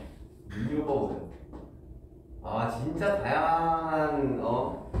 윤기 오빠 보세요. 아 진짜 다양한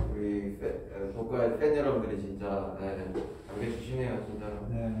우리 독가의 팬 여러분들이 진짜 잘해 주시네요 진짜로.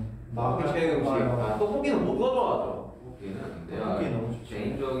 네. 떡볶이 최애 음식. 떡볶이는 모두가 좋아하죠. 떡볶이는 떡볶이 내가 너무 좋죠.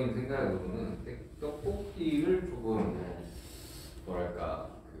 개인적인 생각으로는 떡볶이를 조금 뭐랄까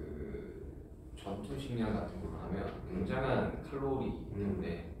그 전투 식량 같은 걸로 하면 굉장한 칼로리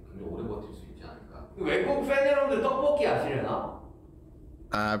때문에 굉장히 오래 버틸 수 있지 않을까. 외국 팬 여러분들 떡볶이 아시려나?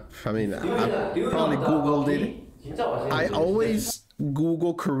 I mean, I probably Googled it. 진짜 맛있는 I always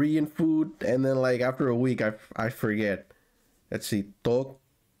Google Korean food, and then like after a week, I forget. Let's see,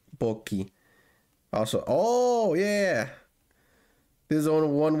 tteokbokki. Also, oh yeah, there's only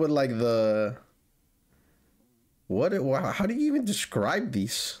one with like the what? How do you even describe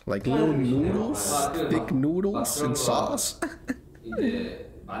these? Like little noodles, thick noodles and sauce. 이제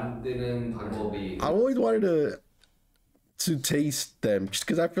만드는 방법이 I always wanted to taste them just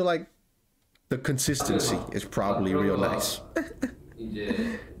because I feel like the consistency is probably real nice.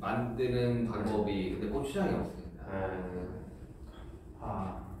 이제 만드는 방법이 근데 고추장이 없으니까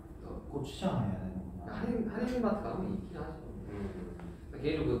고추장 해야 되는구나. 한인마트 가면 있긴 하죠.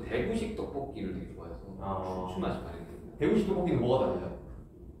 개인적으로 그 대구식 떡볶이를 되게 좋아해서 후추 맛이 많이 나요. 대구식 떡볶이는 뭐가 다르죠?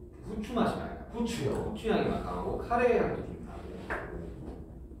 후추 맛이 많이 나요. 후추요. 후추향이 막 강하고 카레 향도 좀 나고.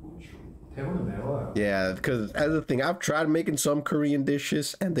 후추. 대구는 매워요. Yeah, because as a thing, I've tried making some Korean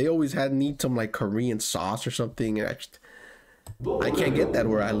dishes, and they always had need some like Korean sauce or something, and I can't get that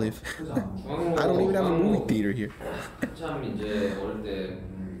where I live. I don't even have a movie theater here. 참 이제 어릴 때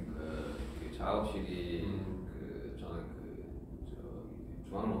그 작업실이 저는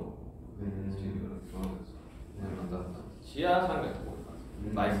중앙로 스튜디오를 중앙로에서 지하상가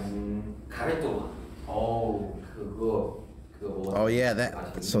맛있어. 가래떡. 그거 Oh yeah,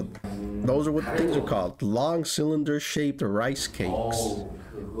 that. So those are what the things are called: long cylinder-shaped rice cakes.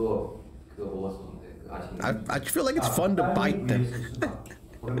 그거 먹었었는데 그 아직. I feel like it's fun to bite them.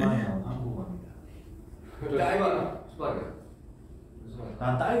 오랜만에 나온 한국어입니다. 수박이야.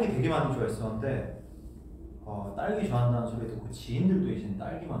 난 딸기 되게 많이 좋아했었는데 딸기 좋아한다는 소리 듣고 지인들도 이제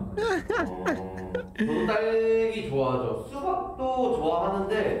딸기만 먹어요. 저도 딸기 좋아하죠. 수박도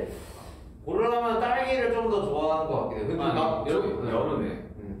좋아하는데 고르라면 딸기를 좀 더 좋아하는 것 같긴 해요. 근데 막 여름에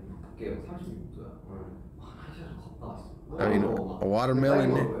밖에 36도야. 한 시간 걷다 왔어. I mean, a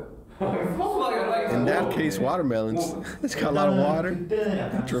watermelon. In that case, watermelons. It's got a lot of water. 그때는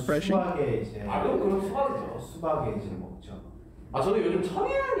약간 It's refreshing. 수박에 이제 그럼 수박이죠. 수박에 이제 먹죠. 저는 요즘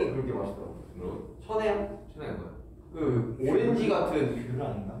천혜향이 그렇게 맛있더라고요. 천혜향? 천혜향 뭐야? 그 오렌지 같은 귤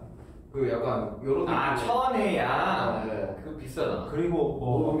아닌가? 그 약간 요런 천혜향. 네. 그거 비싸잖아. 그리고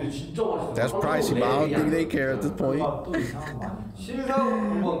근데 진짜 맛있어. That's pricey, but I don't think they care at this point. 또 이상한 거 많이. 신사옥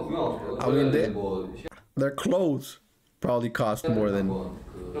한번 구경하고 I mean, 뭐 their clothes probably cost more than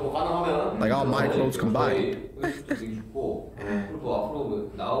그리고 가능하면 like all my clothes combined. 되게 좋고 그리고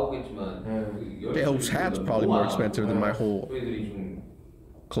앞으로 나오겠지만 Bell's hat's probably more expensive than my whole 저희들이 좀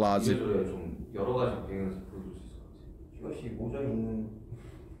closet. 이래저래 좀 여러 가지 배경에서 보여줄 수 있을 것 같아. 이것이 모자 있는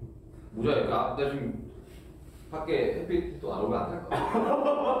모자에 나 지금 밖에 햇빛도 안 오면 안 할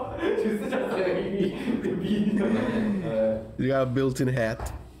거야. 지금 쓰셨어요 이미 You got a built-in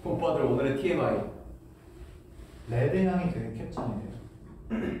hat. 오빠들 오늘의 TMI. 레드 향이 되게 캡처이네요.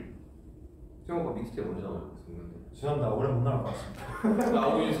 수영 오빠 믹스테이프 언제 나오냐고 죄송합니다. 올해 못 나올 것 같습니다.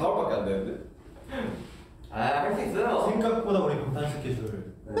 나오고 이제 4월밖에 안 되는데? 할 수 있어요. 생각보다 우리 방탄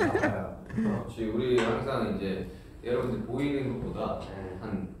스케줄 나빠요. 그렇지. 우리 항상 이제 여러분들 보이는 것보다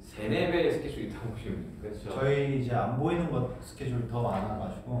한 3-4배의 스케줄이 있다고 보시면 돼요. 그렇죠. 저희 이제 안 보이는 것 스케줄이 더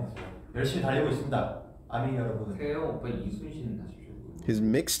많아가지고 열심히 달리고 있습니다. 아미 여러분. 태영 오빠 이순신 하십시오. His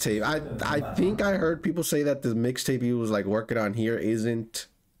mixtape. I think I heard people say that the mixtape he was like working on here isn't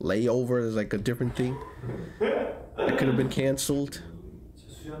layover. It's like a different thing. It could have been canceled.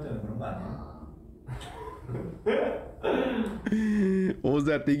 수련 때문에 그런 거 아니에요? What was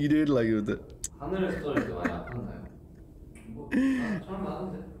that thing you did? Like it was 하늘에서 떨어질 때 많이 아팠나요? 뭐 처음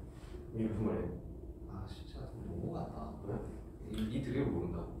나는데. 이게 무슨 말이에요? 아 진짜 너무 같다. 이 드립을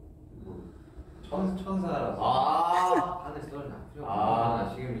모른다고. 천사라서. 하늘에서 떨어지면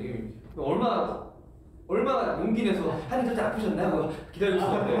아프죠. 지금 얼마나 용기 내서 하늘 절대 아프셨나요? 기다리고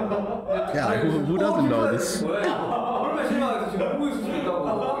있었는데. Yeah, who doesn't know this? 얼마나 실망해서 지금 보고 있을 수 있다고.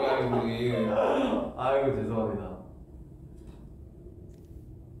 아이고 죄송합니다.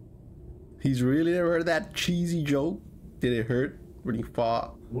 He's really never heard that cheesy joke. Did it hurt when he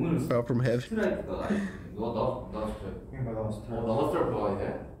fell from heaven? 스트라이크가 나 스트라이크. 그러니까 나 스타일. 너가 스트라이크가 아니네?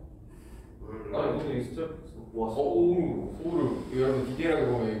 나 이번에 스트라이크. 와, 소를 여러분 디테일하게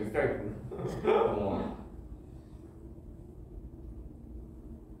보면 이거 스트라이크.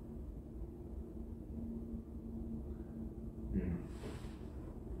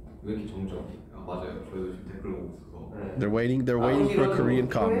 왜 이렇게 정적이? 아 맞아요. 저희도 지금 댓글 보고 있어서. They're waiting for a Korean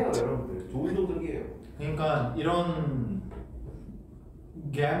comment. 좋은 정적이에요. 그러니까 이런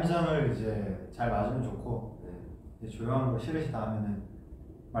감성을 이제 잘 맞으면 좋고 이제 조용한 거 싫으시다 하면은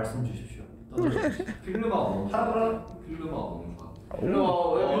말씀 주십시오. 필름아 너무 좋아. 필름아 너무 좋아.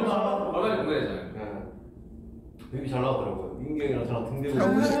 얼마 전에 공개했잖아요. 되게 잘 나왔더라고요. 민규 형이랑 저랑 등대고.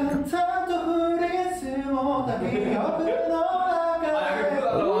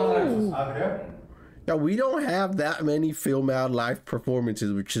 아 그래요? Now, we don't have that many film out live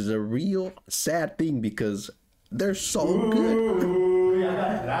performances, which is a real sad thing because they're so good.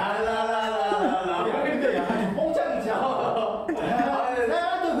 약간 라라라라라라 이런데 약간 뽕짝이잖아.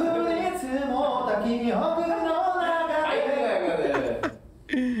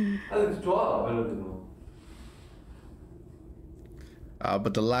 좋아 멜로디도.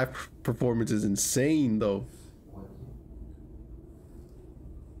 But the live performance is insane, though.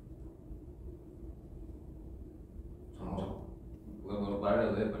 뭐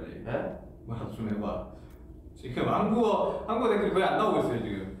말해도 돼 빨리. 네? 말 좀 해봐. 지금 한국어 댓글이 거의 안 나오고 있어요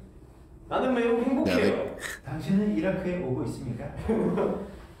지금. 나는 매우 행복해요. 당신은 이라크에 오고 있습니까?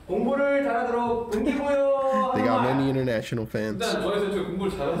 공부를 잘하도록 동기고요. They got many international fans. 일단 저에서 좀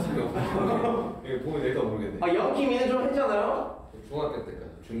공부를 잘하는 사람이 없어요. 이게 도움이 될까 모르겠네. 아 영킴이는 좀 했잖아요. 중학교 때까지,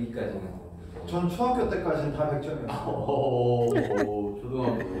 중2까지는. 전 초등학교 때까지는 다 100점이었어요.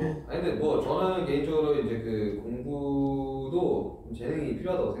 초등학교. 아니 근데 뭐 저는 개인적으로 이제 그 공부도 재능이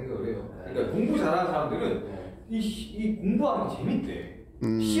필요하다고 생각을 해요. 그러니까 공부 잘하는 사람들은 이 공부하는 게 재밌대.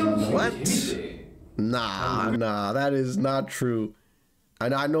 시험 치는 게 What? 재밌대. Nah, that is not true.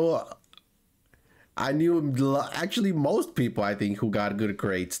 And I knew actually most people I think who got good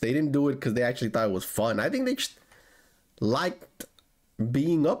grades. They didn't do it because they actually thought it was fun. I think they just liked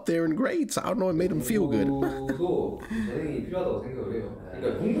being up there in grades. I don't know, it made them feel good. 공부도 재능이 필요하다고 생각을 해요.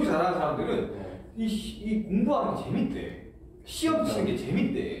 그러니까 공부 잘하는 사람들은 이 공부하는 게 재밌대. 시험 치는 게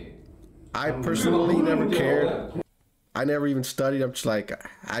재밌대. I personally never cared. I never even studied. I'm just like,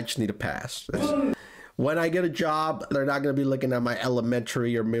 I just need to pass. When I get a job, they're not going to be looking at my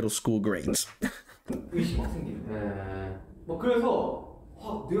elementary or middle school grades. 의식 막 생기네. 뭐 그래서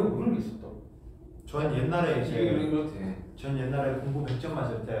내가 모르는 게 있었다. 전 옛날에 그렇대. 전 옛날에 공부 100점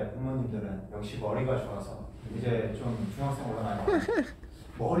맞을 때 부모님들은 역시 머리가 좋아서 이제 좀 중학생 올라가니까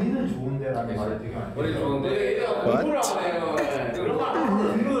머리는 좋은데라는 말을 되게 많이 머리 좋은데 공부를 안 해요. 그런 말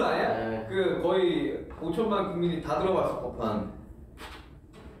듣는 아니야? 그 거의 5천만 국민이 다 들어봤을 법한.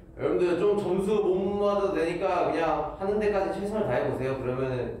 여러분들 좀 점수 못 맞아도 되니까 그냥 하는 데까지 최선을 다해보세요.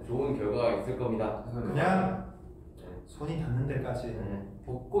 그러면 좋은 결과가 있을 겁니다. 그냥 손이 닿는 데까지.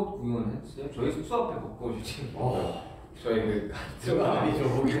 벚꽃 구경은 했어요? 저희 숙소 앞에 벚꽃이 지금 저희 그 그거 아니죠.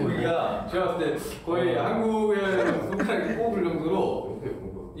 거기가 제가 봤을 때 거의 한국에 손가락에 꼽을 정도로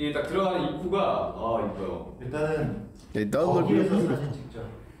이게 딱 들어가는 입구가 이뻐요. 일단은 It does look really 거기에서 beautiful. 사진 찍죠.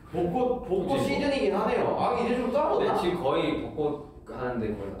 벚꽃 시즌이긴 하네요. 이제 좀 근데 싸웠나? 지금 거의 벚꽃 하는데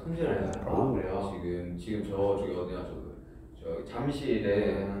거의 다 통제를 해요. 그래요? 지금 저기 어디야 저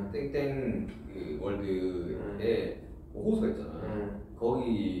잠실에 땡땡 그 월드에 호수가 있잖아.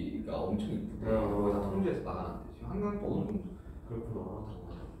 거기가 엄청 이쁘대. 거기 다 통제해서 막아놨대. 지금 한강도 어느 정도. 그렇구나.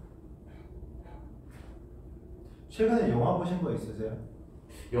 최근에 영화 보신 거 있으세요?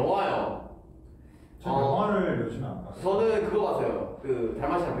 영화요. 전 영화를 요즘에 안 봐요. 저는 그거 봤어요. 그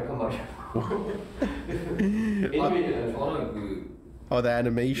달마시안 백한 마리아. 저는 그 Oh, the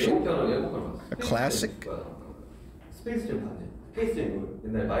animation? 예고편을 봤어. A classic? 스페이스 잼 봤네. 페이스 앵글.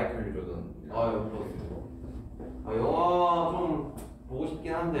 옛날 마이클 조던. 영화 좀 보고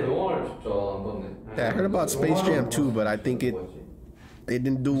싶긴 한데 영화를 진짜 안 봤네. Yeah, I heard about Space Jam too, but I think it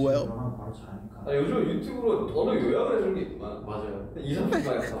didn't do well. 영화는 바로 자니까. 요즘 유튜브로 언어 요약을 해주는 게 있구만. 맞아요. 2,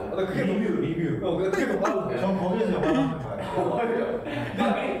 30분 했어. 나 그게 리뷰. 그게 더 빠르네. 전 거기에서 영화 한번 봐요.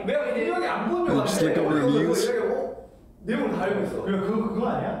 내가 분명히 안 본 영화인데 Just look up reviews. 내용을 다 알고 있어. 그거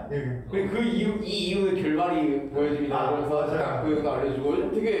아니야? 그 이후의 결말이 보여집니다. 그래서 맞아요. 그거 알려주고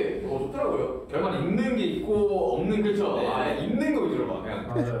되게 좋더라고요. 결말 있는 게 있고 없는 게 있죠. 있는 거 위주로 봐. 그냥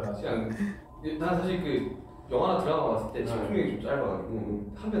맞아요. 그냥 난 사실 그 영화나 드라마 봤을 때 집중력이 좀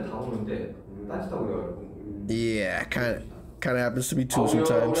짧아가지고 한 편 다 보는데 딴짓하고 그래가지고. Yeah, kind of happens to me too 우리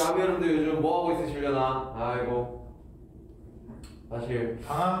sometimes. 아미 여러분들 요즘 뭐 하고 있으시려나? 아이고. 사실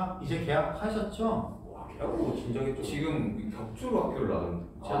방학 이제 계약하셨죠? 와 계약으로 진작했죠. 지금 격주로 학교를 나가는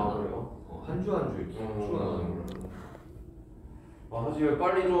그래요? 한 주 한 주 격주로 나가는 걸로. 사실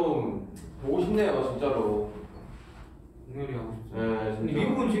빨리 좀 보고 싶네요 진짜로. 공연이 하고 싶죠. 네, 근데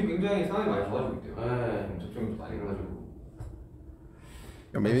미국은 지금 굉장히 상황이 많이 좋아지고 있대요. 네. 접종이 많이 가지고.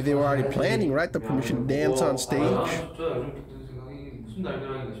 Maybe they were already planning, right? The permission to dance on stage. 진짜 요즘 그 생각이 무슨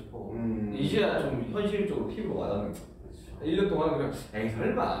날벼락인가 싶어. 이제야 좀 현실적으로 피부로 와닿는 거. 1년 동안 그냥 에이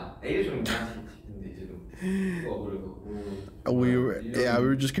설마 에이 좀 근데 이제 좀 그래도 We were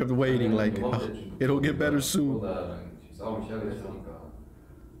just kept waiting, like, oh, it'll get better soon. 싸움을 시작했으니까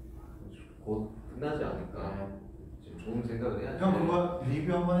곧 끝나지 않을까. 지금 좋은 생각을 해야지. 형 그거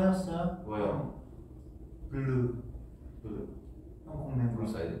리뷰 한번 해봤어요? 뭐요? 블루 형 공략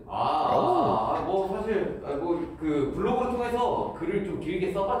블루사이드. 뭐 사실 뭐 그 블로그를 통해서 글을 좀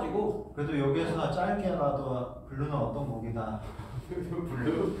길게 써가지고 그래도 여기에서 짧게라도 블루는 어떤 곡이다.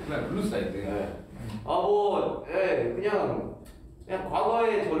 그냥 블루사이드. 네. 그냥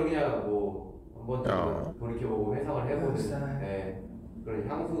과거에 저를 그냥 뭐 한번 돌이켜보고 회상을 해보는 그런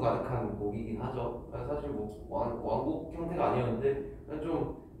향수 가득한 곡이긴 하죠. 사실 뭐 왕곡 형태가 아니었는데 그냥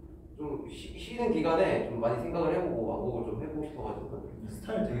좀 쉬는 기간에 좀 많이 생각을 해보고 왕곡을 좀 해보고 싶어가지고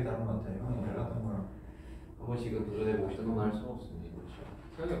스타일 되게 다른 것 같아요. 형이 연락한 거랑 한 번씩은 도전해보고 싶은 건 할 수가 없습니다.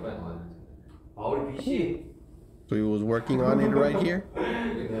 생각이 빨리 나와야 될 텐데. 우리 BC So he was working on it right here.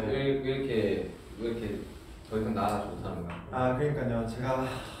 왜 이렇게 더 이상 나아가지 못하는 거야? 그러니까요. 제가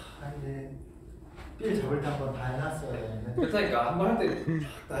이제 빌 잡을 때 한번 다 해놨어야 되는데. 그렇다니까 한 번 할 때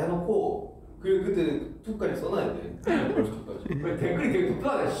다 해놓고 그때 툭까지 써놔야 돼. 벌써 툭까지. 댓글이 되게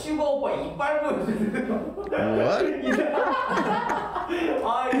독특하네. 슈가 오빠 이빨 보여주는 What? 이거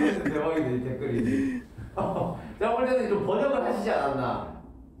대박이네 이 댓글이. 제가 볼 때는 좀 번역을 하시지 않았나.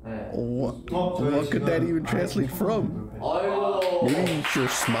 네. What could that even translate from? 아이고. Maybe it's your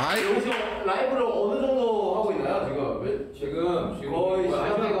smile? 여기 지금 라이브를 어느 정도 하고 있나요 지금? 지금 거의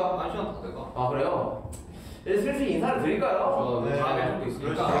시간대가 한 시간 다 돼가. 그래요? 이제 슬슬 인사를 드릴까요? 다음에 좀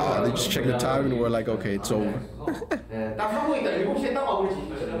있으니까. They just check the time and we're like, okay, it's over. 네, 딱 하고 있다. 7시에 딱 마무리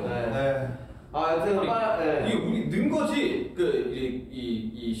지시죠. 네. 여튼 이게 우리 는 거지.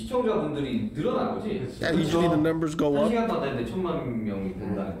 이 시청자분들이 늘어난 거지. Yeah, usually the numbers go 한 up. 시간도 안 됐는데 1,000만 명이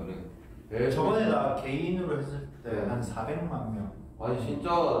된다는 거는. 네, 저번에 나 개인으로 했을 때 한 400만 명. 아니 진짜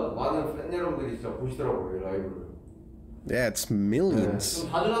많은 팬 여러분들이 진짜 보시더라고요 라이브를. Yeah, it's millions.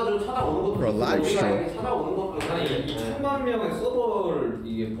 좀 자주 찾아오는 것도 For a live stream. 찾아오는 것도 아니 이 1,000만 명의 서버를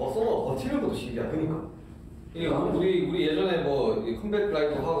이게 서버 버티는 것도 신기하다. 그러니까. 이게 우리 예전에 뭐 컴백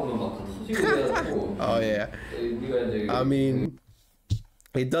라이브 하고 막 터지고 그래가지고. Oh yeah. 우리가 이제. I mean,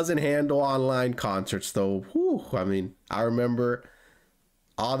 it doesn't handle online concerts though. Whew, I mean, I remember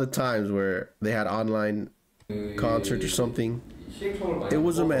all the times where they had online concerts or something. It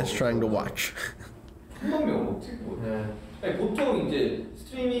was a mess trying to watch. 1,000만 명 어떻게 보냐? 아니, 보통 이제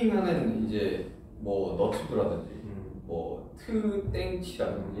스트리밍하는 이제 뭐 너튜브라든지 뭐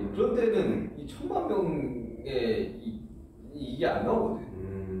트땡치라든지 그런 데는 이 1,000만 명의 이게 안 나오거든.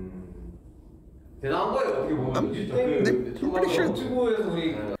 대단한 거예요 어떻게 보면. 유튜브에서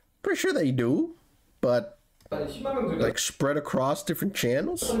우리 Pretty sure they do, but 한 10만 명 들어. like spread across different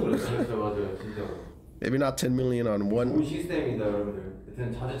channels. 그렇죠 맞아요 진짜. Maybe not 10 million on 좋은 one. 시스템입니다 여러분들.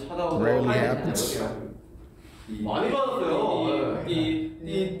 여튼 자주 찾아오고. Rarely happens. 많이 받았어요.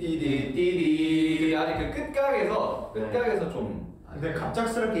 띠띠띠띠띠 아직 그 끝각에서 좀. 근데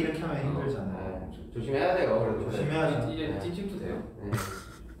갑작스럽게 이렇게 하면 힘들잖아요. 조심해야 돼요. 그래도 조심해야지. 이제 띠집도 돼요.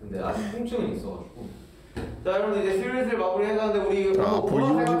 근데 아직 통증은 있어가지고. 자 여러분 이제 슬슬 마무리해가는데 우리 for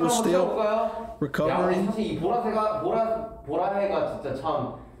you, you will still 볼까요? recovering. 사실 이 보라해가 진짜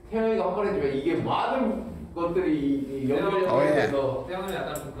참 태영이가 한 번 해주면 이게 많은 것들이 연결돼서 태양은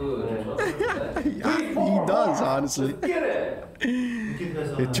약간 He does, honestly.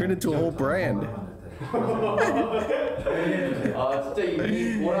 It turned into a whole brand. 진짜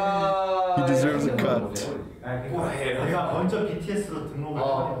이 보라. He deserves a cut. 내가 먼저 BTS로 등록을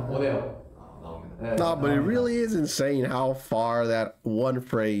오네요. No, but it really is insane how far that one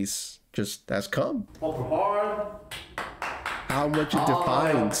phrase just has come. How much it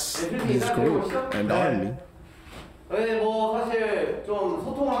defines this group and army. 네, 뭐 사실 좀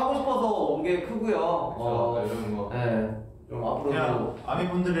소통을 하고 싶어서 온 게 크고요. 좀 앞으로도 그냥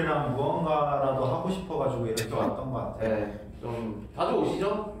아미분들이랑 무언가라도 하고 싶어가지고 이렇게 왔던 것 같아요. 좀 자주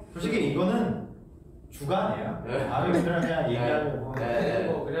오시죠? 솔직히 이거는 주간이에요. 아미분들이랑 그냥 얘기하려고. 뭐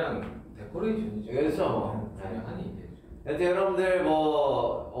그냥 데코레이션이죠. 그렇죠. 그냥 하니 이게. 여튼 여러분들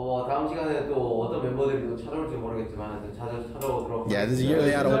다음 시간에 또 어떤 멤버들이 또 찾아올지 모르겠지만 찾아오도록. Yeah, this year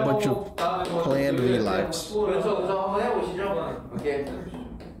they had a whole bunch of planned V-Lives. 그렇죠. 한번 해보시죠. 오케이.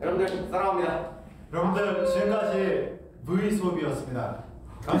 여러분들 사랑합니다. 여러분들 지금까지 V 소비였습니다.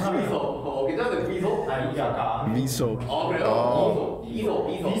 감사합니다. 괜찮은데 미소? 아 이게 아까 Miso. 그래요?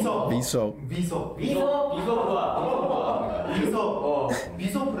 미소. Miso.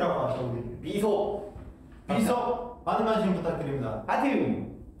 비소프라고 하죠 우리. 미소. 많은 관심 부탁드립니다.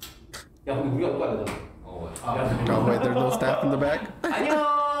 하여튼 야 근데 우리가 누가 되잖아. Oh wait, there's no staff in the back. 안녕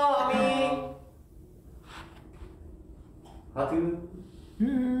아미. 하여튼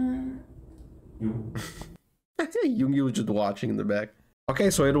Yoongi was just watching in the back. Okay,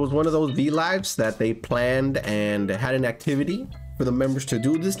 so it was one of those V-Lives that they planned and had an activity for the members to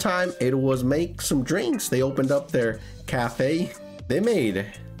do this time. It was make some drinks. They opened up their cafe. They made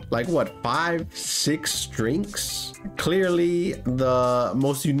like what, 5-6 drinks? Clearly the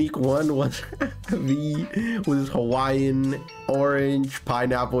most unique one was this Hawaiian orange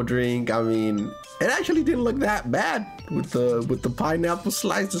pineapple drink. I mean, it actually didn't look that bad with the pineapple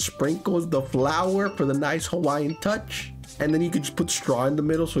slice, the sprinkles, the flour for the nice Hawaiian touch. And then you could just put straw in the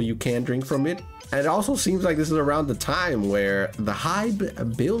middle so you can drink from it. And it also seems like this is around the time where the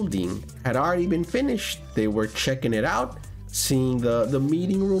Hybe building had already been finished. They were checking it out, seeing the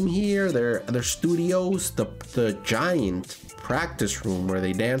meeting room here, their studios, the giant practice room where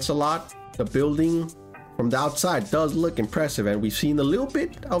they dance a lot. The building from the outside does look impressive, and we've seen a little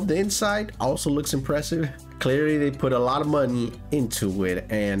bit of the inside, also looks impressive. Clearly they put a lot of money into it,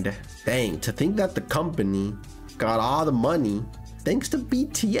 and dang, to think that the company got all the money thanks to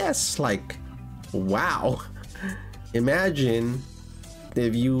BTS, like, wow. Imagine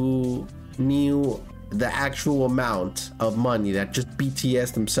if you knew the actual amount of money that just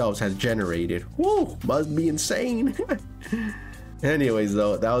BTS themselves has generated. Woo, must be insane. Anyways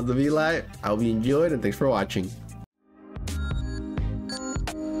though, that was the V-Live. I hope you enjoyed and thanks for watching.